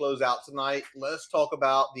before we close out tonight. Let's talk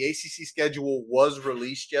about the ACC schedule was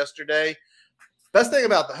released yesterday. Best thing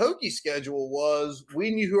about the Hokies schedule was we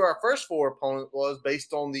knew who our first 4 opponent was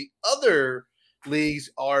based on the other leagues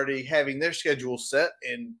already having their schedule set.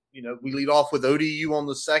 And, we lead off with ODU on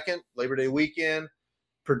the 2nd, Labor Day weekend,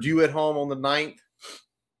 Purdue at home on the 9th,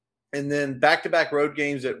 and then back-to-back road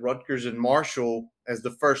games at Rutgers and Marshall as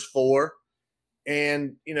the first 4.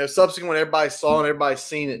 And, subsequent, everybody saw and everybody's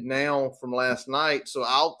seen it now from last night. So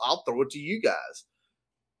I'll throw it to you guys.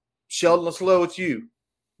 Sheldon, let's go with you.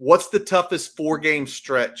 What's the toughest 4-game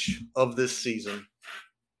stretch of this season?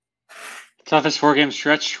 Toughest 4-game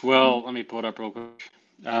stretch? Well, let me pull it up real quick.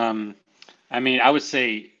 I would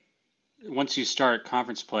say once you start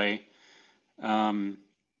conference play, I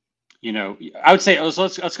would say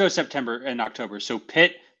let's go September and October. So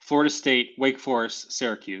Pitt, Florida State, Wake Forest,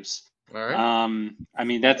 Syracuse. All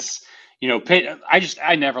right. That's Pitt.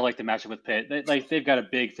 I never like the matchup with Pitt. They've got a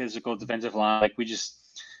big physical defensive line.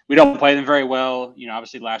 We don't play them very well.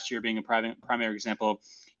 Obviously last year being a primary example.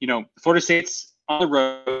 Florida State's on the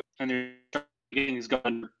road and they're getting these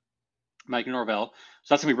going. Mike Norvell,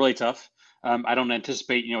 so that's gonna be really tough. I don't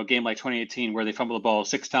anticipate a game like 2018 where they fumble the ball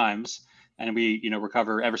 6 times and we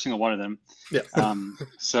recover every single one of them. Yeah. And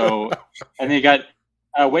then you got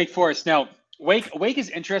Wake Forest. Now Wake is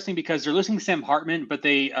interesting because they're losing Sam Hartman, but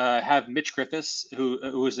they have Mitch Griffiths, who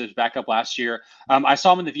was his backup last year. I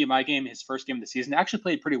saw him in the VMI game, his first game of the season. Actually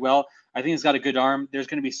played pretty well. I think he's got a good arm. There's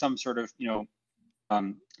going to be some sort of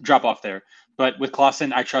drop off there. But with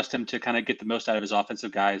Clausen, I trust him to kind of get the most out of his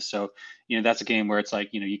offensive guys. So that's a game where it's like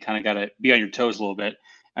you kind of got to be on your toes a little bit.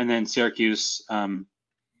 And then Syracuse, kind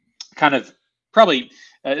of probably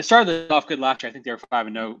started off good last year. I think they were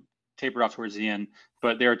 5-0, tapered off towards the end.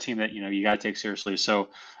 But they're a team that you got to take seriously. So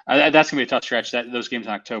that's gonna be a tough stretch. Those games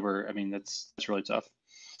in October, I mean, that's really tough.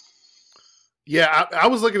 Yeah, I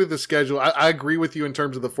was looking at the schedule. I agree with you in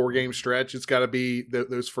terms of the 4-game stretch. It's got to be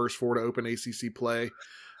those first 4 to open ACC play.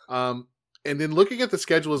 And then looking at the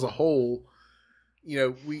schedule as a whole,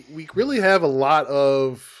 we really have a lot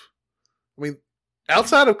of. I mean,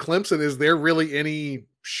 outside of Clemson, is there really any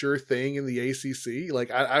sure thing in the ACC? Like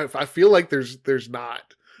I feel like there's not.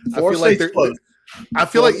 I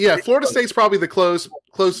feel like Florida State's probably the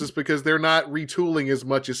closest because they're not retooling as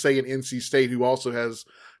much as, say, an NC State, who also has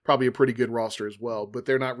probably a pretty good roster as well, but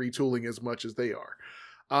they're not retooling as much as they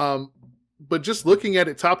are. But just looking at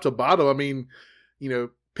it top to bottom, I mean,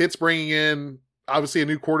 Pitt's bringing in obviously a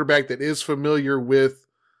new quarterback that is familiar with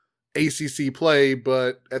ACC play,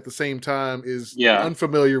 but at the same time is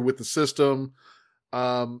unfamiliar with the system.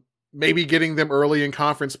 Maybe getting them early in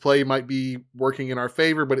conference play might be working in our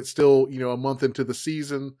favor, but it's still, a month into the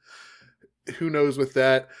season. Who knows with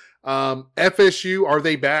that? FSU, are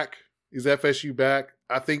they back? Is FSU back?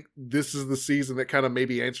 I think this is the season that kind of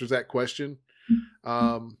maybe answers that question.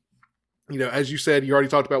 As you said, you already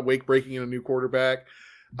talked about Wake breaking in a new quarterback.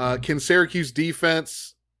 Can Syracuse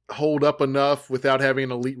defense hold up enough without having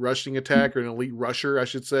an elite rushing attack or an elite rusher, I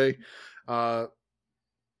should say? We'll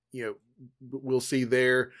see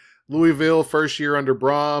there. Louisville, first year under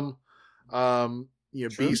Brom. Sure.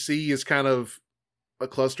 BC is kind of a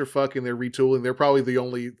clusterfuck and they're retooling. They're probably the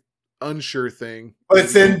only unsure thing. But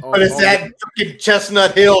it's at freaking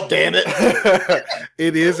Chestnut Hill, damn it.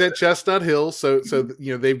 It is at Chestnut Hill, so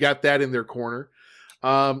they've got that in their corner.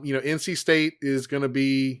 NC State is going to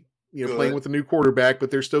be playing with a new quarterback, but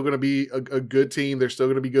they're still going to be a good team. They're still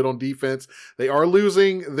going to be good on defense. They are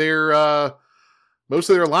losing their most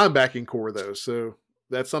of their linebacking core though, so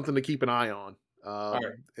that's something to keep an eye on. Right.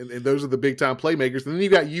 And those are the big time playmakers. And then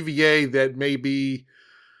you've got UVA that may be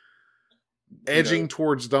edging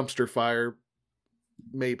towards dumpster fire,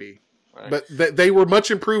 maybe. Right. But they were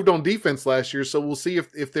much improved on defense last year, so we'll see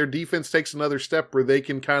if their defense takes another step where they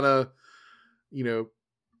can kind of,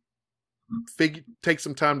 take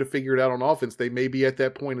some time to figure it out on offense. They may be at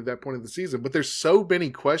that point of the season. But there's so many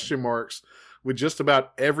question marks with just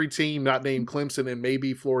about every team not named Clemson and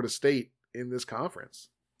maybe Florida State in this conference.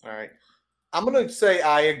 All right. I'm going to say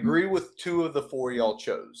I agree with 2 of the 4 y'all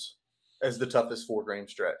chose as the toughest 4-game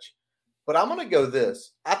stretch. But I'm going to go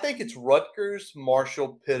this. I think it's Rutgers,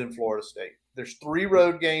 Marshall, Pitt, and Florida State. There's 3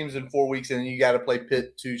 road games in 4 weeks, and then you got to play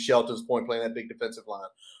Pitt, to Shelton's point, playing that big defensive line.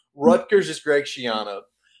 Rutgers is Greg Schiano.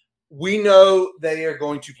 We know they are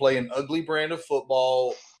going to play an ugly brand of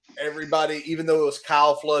football. Everybody, even though it was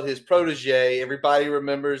Kyle Flood, his protege, everybody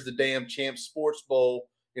remembers the damn Champs Sports Bowl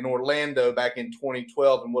in Orlando back in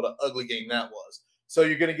 2012 and what an ugly game that was. So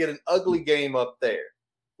you're going to get an ugly game up there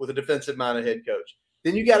with a defensive-minded head coach.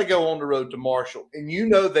 Then you got to go on the road to Marshall. And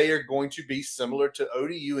they are going to be similar to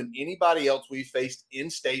ODU and anybody else we've faced in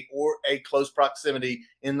state or a close proximity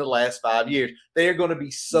in the last 5 years. They are going to be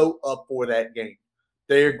so up for that game.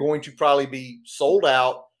 They are going to probably be sold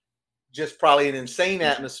out, just probably an insane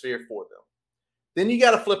atmosphere for them. Then you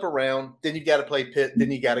got to flip around. Then you got to play Pitt.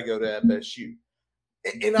 Then you got to go to FSU.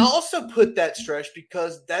 And I also put that stretch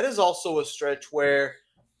because that is also a stretch where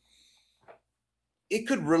it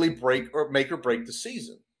could really make or break the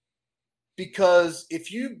season. Because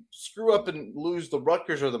if you screw up and lose the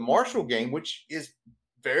Rutgers or the Marshall game, which is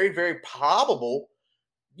very, very probable,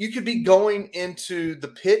 you could be going into the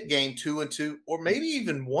Pitt game 2-2, or maybe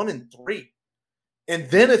even 1-3. And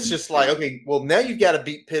then it's just like, okay, well, now you've got to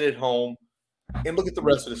beat Pitt at home and look at the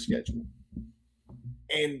rest of the schedule.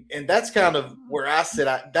 And that's kind of where I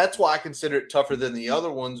said that's why I consider it tougher than the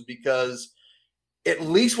other ones, because at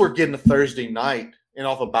least we're getting a Thursday night and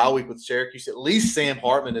off a bye week with Syracuse. At least Sam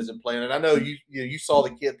Hartman isn't playing. And I know you saw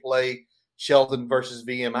the kid play Shelton versus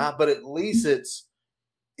VMI, but at least it's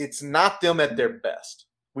not them at their best.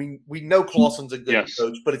 We know Clawson's a good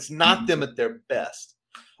coach, but it's not them at their best.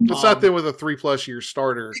 It's not them with a 3+ year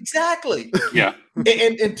starter. Exactly. Yeah.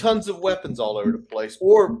 and tons of weapons all over the place,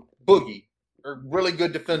 or Boogie, or really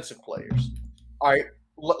good defensive players. All right,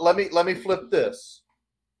 let me flip this,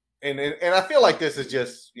 and I feel like this is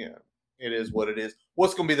just it is what it is.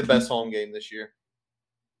 What's going to be the best home game this year?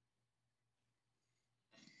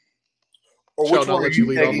 Or which one are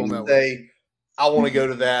you taking to say, I want to go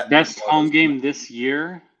to that? Best home game this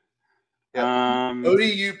year? Yep.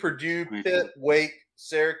 ODU, Purdue, Pitt, Wake,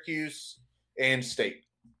 Syracuse, and State.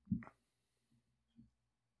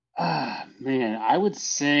 Man, I would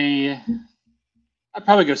say I'd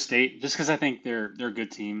probably go State just because I think they're a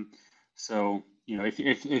good team. So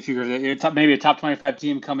if you're maybe a top 25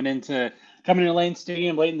 team coming into Lane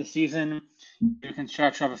Stadium late in the season, you can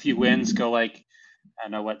stretch off a few wins, go like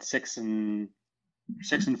 6-4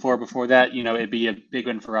 before that. It'd be a big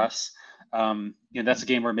win for us. That's a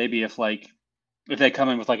game where maybe if they come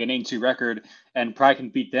in with like an 8-2 record and Pride can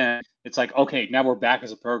beat them, it's like, okay, now we're back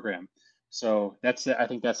as a program. So I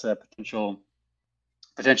think that's a potentially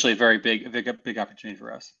very big opportunity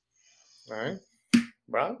for us. All right,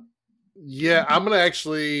 Brian. Yeah, I'm gonna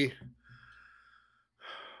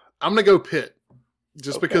go Pitt,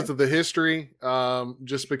 just because of the history,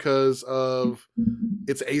 just because of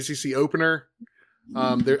its ACC opener.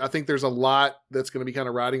 I think there's a lot that's going to be kind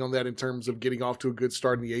of riding on that in terms of getting off to a good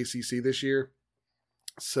start in the ACC this year.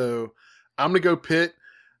 So I'm going to go Pitt.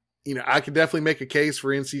 I can definitely make a case for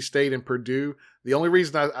NC State and Purdue. The only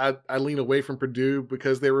reason I lean away from Purdue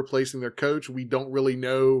because they're replacing their coach. We don't really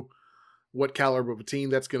know what caliber of a team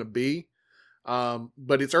that's going to be.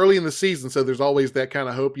 But it's early in the season, so there's always that kind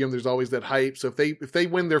of hopium. There's always that hype. So if they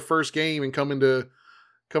win their first game and come into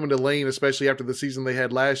Lane, especially after the season they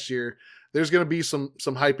had last year, there's going to be some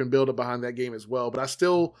hype and build up behind that game as well. But I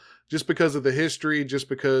still, just because of the history, just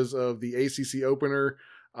because of the ACC opener,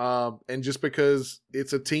 and just because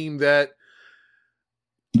it's a team that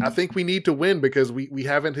I think we need to win because we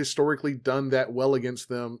haven't historically done that well against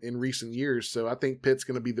them in recent years. So I think Pitt's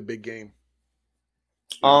going to be the big game.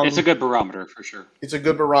 It's a good barometer for sure. It's a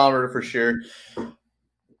good barometer for sure.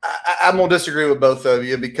 I'm going to disagree with both of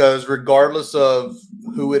you because regardless of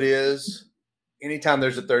who it is, anytime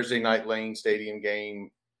there's a Thursday night Lane Stadium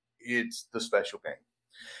game, it's the special game.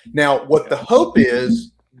 Now, what the hope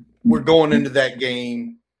is, we're going into that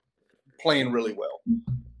game playing really well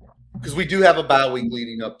because we do have a bye week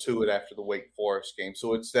leading up to it after the Wake Forest game.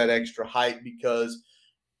 So it's that extra hype because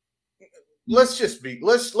let's just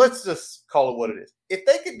call it what it is. If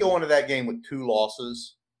they could go into that game with 2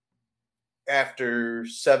 losses after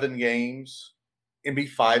 7 games and be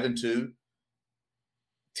 5-2,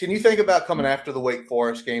 can you think about coming after the Wake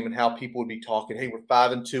Forest game and how people would be talking, hey, we're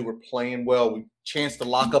 5-2, we're playing well, we chance to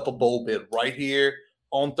lock up a bowl bid right here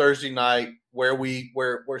on Thursday night where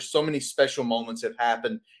so many special moments have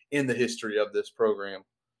happened in the history of this program.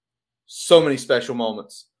 So many special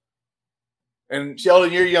moments. And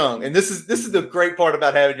Sheldon, you're young. And this is the great part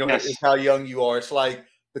about having you is how young you are. It's like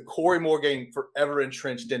the Corey Moore game forever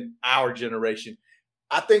entrenched in our generation.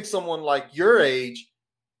 I think someone like your age,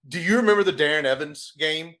 do you remember the Darren Evans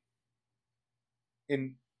game?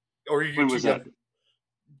 When was that?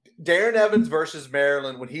 Darren Evans versus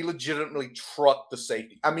Maryland when he legitimately trucked the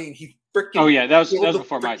safety. I mean, he freaking. Oh yeah, that was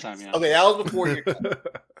before my time. Yeah. Okay, that was before your time.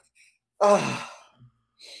 I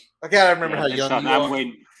gotta remember how young you are. I'm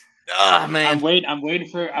waiting. Man, I'm waiting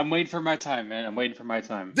for my time, man. I'm waiting for my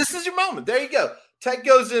time. This is your moment. There you go. Tech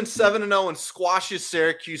goes in 7-0 and squashes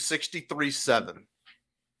Syracuse 63-7.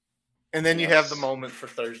 And then you have the moment for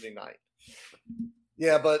Thursday night.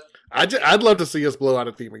 Yeah, but I'd love to see us blow out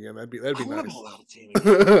a team again. That'd be nice. Blow out a team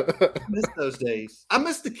again. I miss those days. I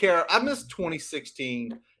miss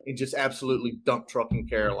 2016 and just absolutely dump trucking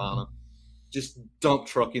Carolina. Just dump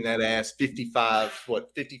trucking that ass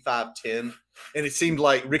 55-10. And it seemed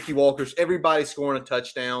like Ricky Walker's everybody scoring a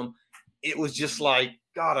touchdown. It was just like,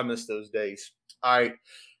 God, I miss those days. All right.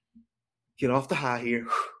 Get off the high here.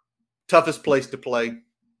 Toughest place to play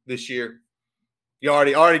this year. You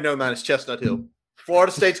already know, man, it's Chestnut Hill.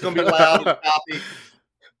 Florida State's going to be loud and choppy.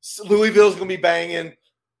 Louisville's going to be banging.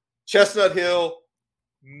 Chestnut Hill,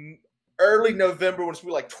 early November when it's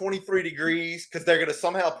going to be like 23 degrees because they're going to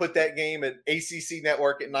somehow put that game at ACC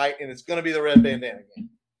Network at night, and it's going to be the red bandana game.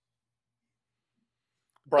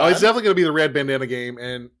 Brian? Oh, it's definitely going to be the red bandana game,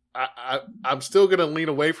 and I'm still going to lean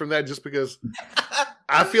away from that just because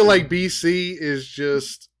I feel like BC is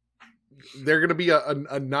just – they're going to be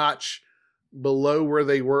a notch – below where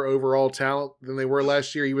they were overall talent than they were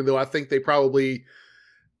last year, even though I think they probably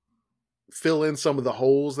fill in some of the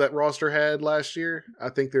holes that roster had last year. I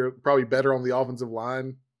think they're probably better on the offensive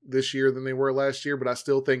line this year than they were last year, but I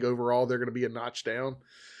still think overall they're going to be a notch down.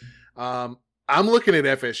 I'm looking at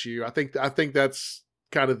FSU. I think that's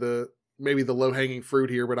kind of maybe the low hanging fruit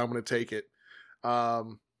here, but I'm going to take it.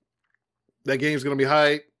 That game's going to be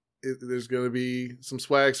hype. There's going to be some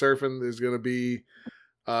swag surfing. There's going to be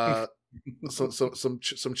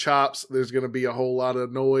some chops. There's going to be a whole lot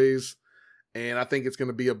of noise, and I think it's going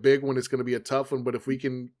to be a big one. It's going to be a tough one, but if we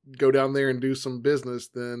can go down there and do some business,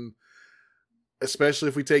 then especially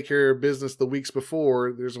if we take care of business the weeks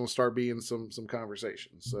before, there's going to start being some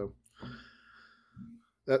conversations. So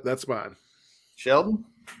that's mine. Sheldon?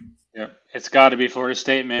 Yeah, it's got to be Florida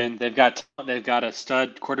State, man. They've got a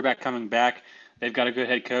stud quarterback coming back. They've got a good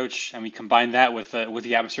head coach, and we combine that with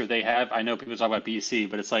the atmosphere they have. I know people talk about BC,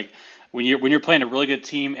 but it's like when you're playing a really good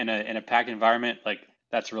team in a packed environment, like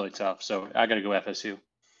that's really tough. So I got to go FSU.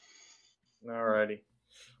 All righty.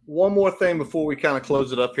 One more thing before we kind of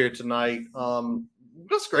close it up here tonight.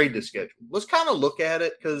 Let's grade this schedule. Let's kind of look at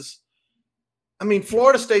it because, I mean,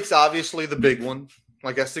 Florida State's obviously the big one.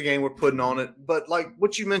 Like, that's the game we're putting on it. But like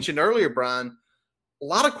what you mentioned earlier, Brian, a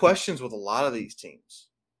lot of questions with a lot of these teams.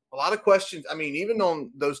 A lot of questions. I mean, even on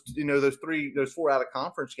those, those 4 out of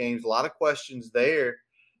conference games, a lot of questions there.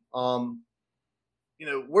 Where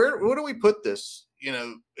do we put this?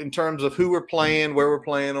 In terms of who we're playing, where we're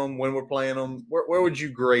playing them, when we're playing them, where would you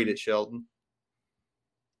grade it, Sheldon?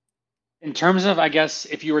 In terms of, I guess,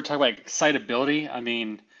 if you were talking about excitability, I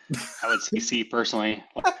mean, I would say C personally.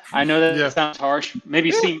 I know that sounds harsh.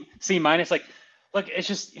 Maybe C minus. Like, look, it's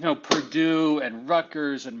just Purdue and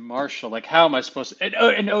Rutgers and Marshall. Like, how am I supposed to?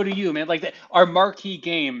 And ODU, man. Like our marquee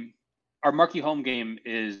home game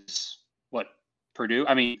is what? Purdue.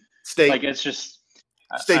 I mean, State. Like, it's just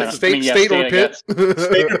state or Pitt.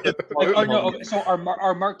 So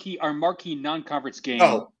our marquee non-conference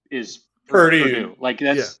game is Purdue. Like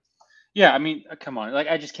that's I mean, come on. Like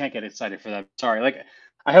I just can't get excited for that. Sorry. Like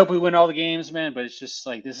I hope we win all the games, man. But it's just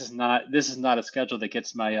like this is not a schedule that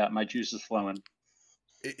gets my my juices flowing.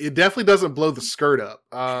 It definitely doesn't blow the skirt up.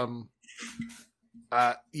 When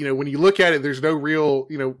you look at it, there's no real.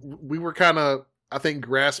 We were kind of, I think,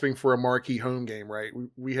 grasping for a marquee home game, right?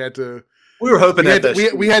 We had to. We were hoping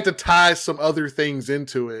we had to tie some other things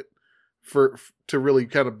into it to really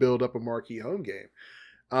kind of build up a marquee home game.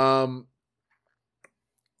 And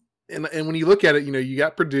when you look at it, you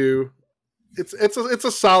got Purdue. It's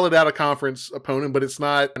a solid out of conference opponent, but it's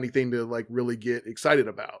not anything to like really get excited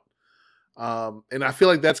about. And I feel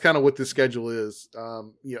like that's kind of what this schedule is.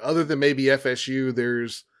 Other than maybe FSU,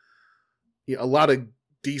 there's a lot of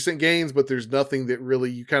decent games, but there's nothing that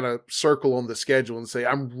really you kind of circle on the schedule and say,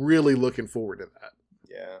 I'm really looking forward to that.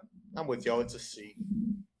 Yeah, I'm with y'all. It's a C.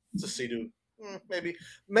 It's a C to maybe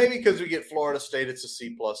because we get Florida State, it's a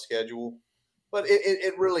C+ schedule, but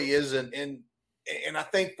it really isn't. And I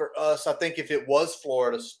think for us, I think if it was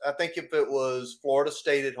Florida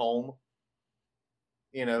State at home,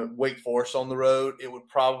 Wake Forest on the road, it would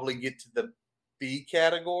probably get to the B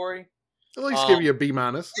category. At least give you a B-.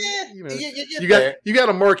 You got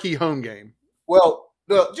a marquee home game. Well,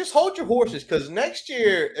 just hold your horses because next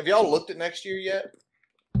year, have y'all looked at next year yet?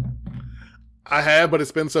 I have, but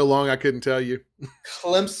it's been so long I couldn't tell you.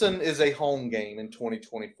 Clemson is a home game in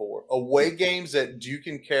 2024. Away games at Duke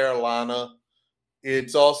and Carolina.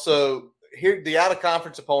 It's also here. The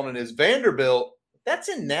out-of-conference opponent is Vanderbilt. That's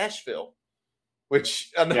in Nashville,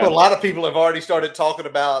 which I know a lot of people have already started talking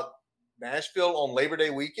about Nashville on Labor Day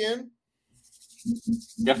weekend.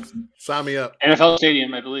 Yep. Sign me up. NFL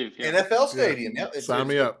Stadium, I believe. Yeah. NFL Stadium. Yep. Sign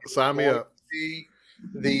me up.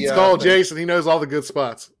 It's called Jason. He knows all the good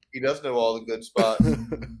spots. He does know all the good spots.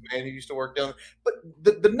 Man, he used to work down there.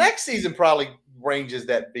 But the next season probably ranges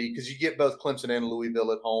that B because you get both Clemson and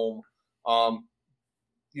Louisville at home.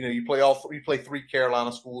 You play 3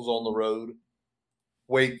 Carolina schools on the road.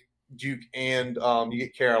 Wake, Duke, and you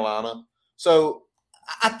get Carolina. So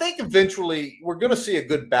I think eventually we're going to see a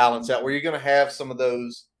good balance out where you're going to have some of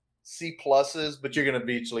those C+, but you're going to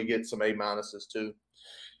eventually get some A- too.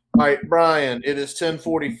 All right, Brian, it is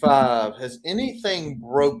 10:45. Has anything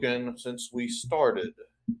broken since we started?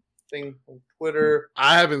 Thing on Twitter?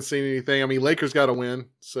 I haven't seen anything. I mean, Lakers got to win,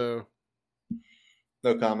 so.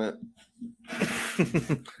 No comment.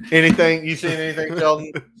 Anything? You seen anything,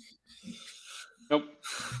 Sheldon? Nope.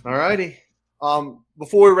 All righty.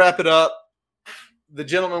 Before we wrap it up, the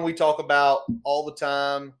gentleman we talk about all the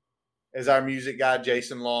time is our music guy,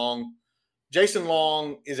 Jason Long. Jason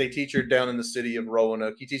Long is a teacher down in the city of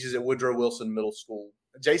Roanoke. He teaches at Woodrow Wilson Middle School.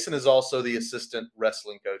 Jason is also the assistant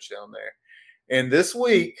wrestling coach down there. And this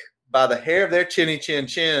week, by the hair of their chinny chin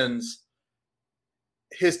chins,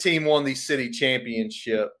 his team won the city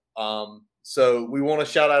championship. So we want to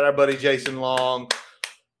shout out our buddy Jason Long,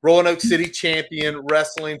 Roanoke City champion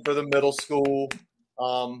wrestling for the middle school.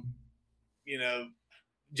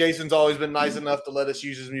 Jason's always been nice enough to let us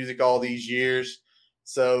use his music all these years.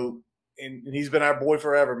 So, and he's been our boy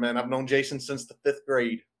forever, man. I've known Jason since the 5th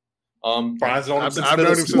grade. Brian's known him I've known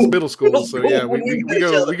him since middle school. So yeah, we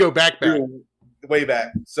go back. Way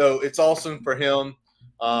back. So it's awesome for him.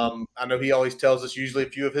 I know he always tells us usually a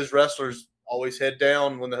few of his wrestlers always head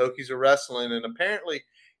down when the Hokies are wrestling, and apparently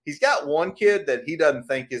he's got one kid that he doesn't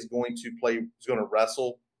think is going to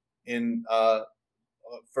wrestle in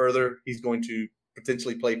further. He's going to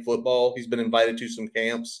potentially play football. He's been invited to some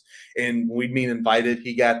camps, and we mean invited.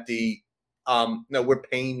 He got the no, we're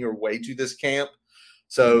paying your way to this camp.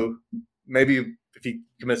 So maybe if he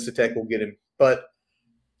commits to tech, we'll get him. But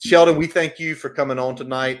Shelton, we thank you for coming on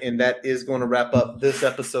tonight, and that is going to wrap up this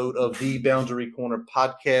episode of the Boundary Corner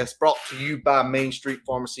podcast, brought to you by Main Street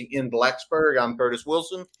Pharmacy in Blacksburg. I'm Curtis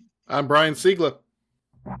Wilson. I'm Brian Siegler.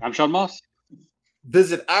 I'm Shelton Moss.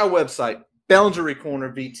 Visit our website,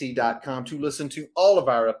 boundarycornervt.com, to listen to all of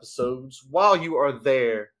our episodes. While you are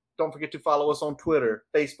there, don't forget to follow us on Twitter,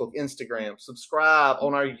 Facebook, Instagram. Subscribe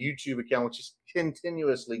on our YouTube account, which is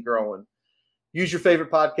continuously growing. Use your favorite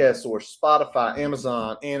podcast source, Spotify,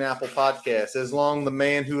 Amazon, and Apple Podcasts. As long the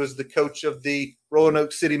man who is the coach of the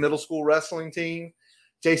Roanoke City Middle School wrestling team,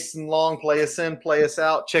 Jason Long, play us in, play us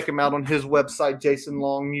out. Check him out on his website,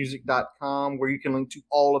 jasonlongmusic.com, where you can link to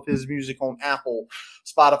all of his music on Apple,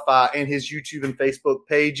 Spotify, and his YouTube and Facebook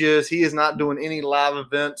pages. He is not doing any live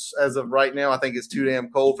events as of right now. I think it's too damn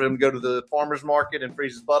cold for him to go to the farmer's market and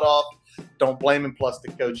freeze his butt off. Don't blame him, plus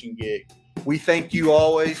the coaching gig. We thank you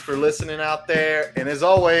always for listening out there. And as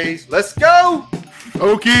always, let's go!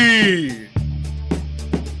 Hokies!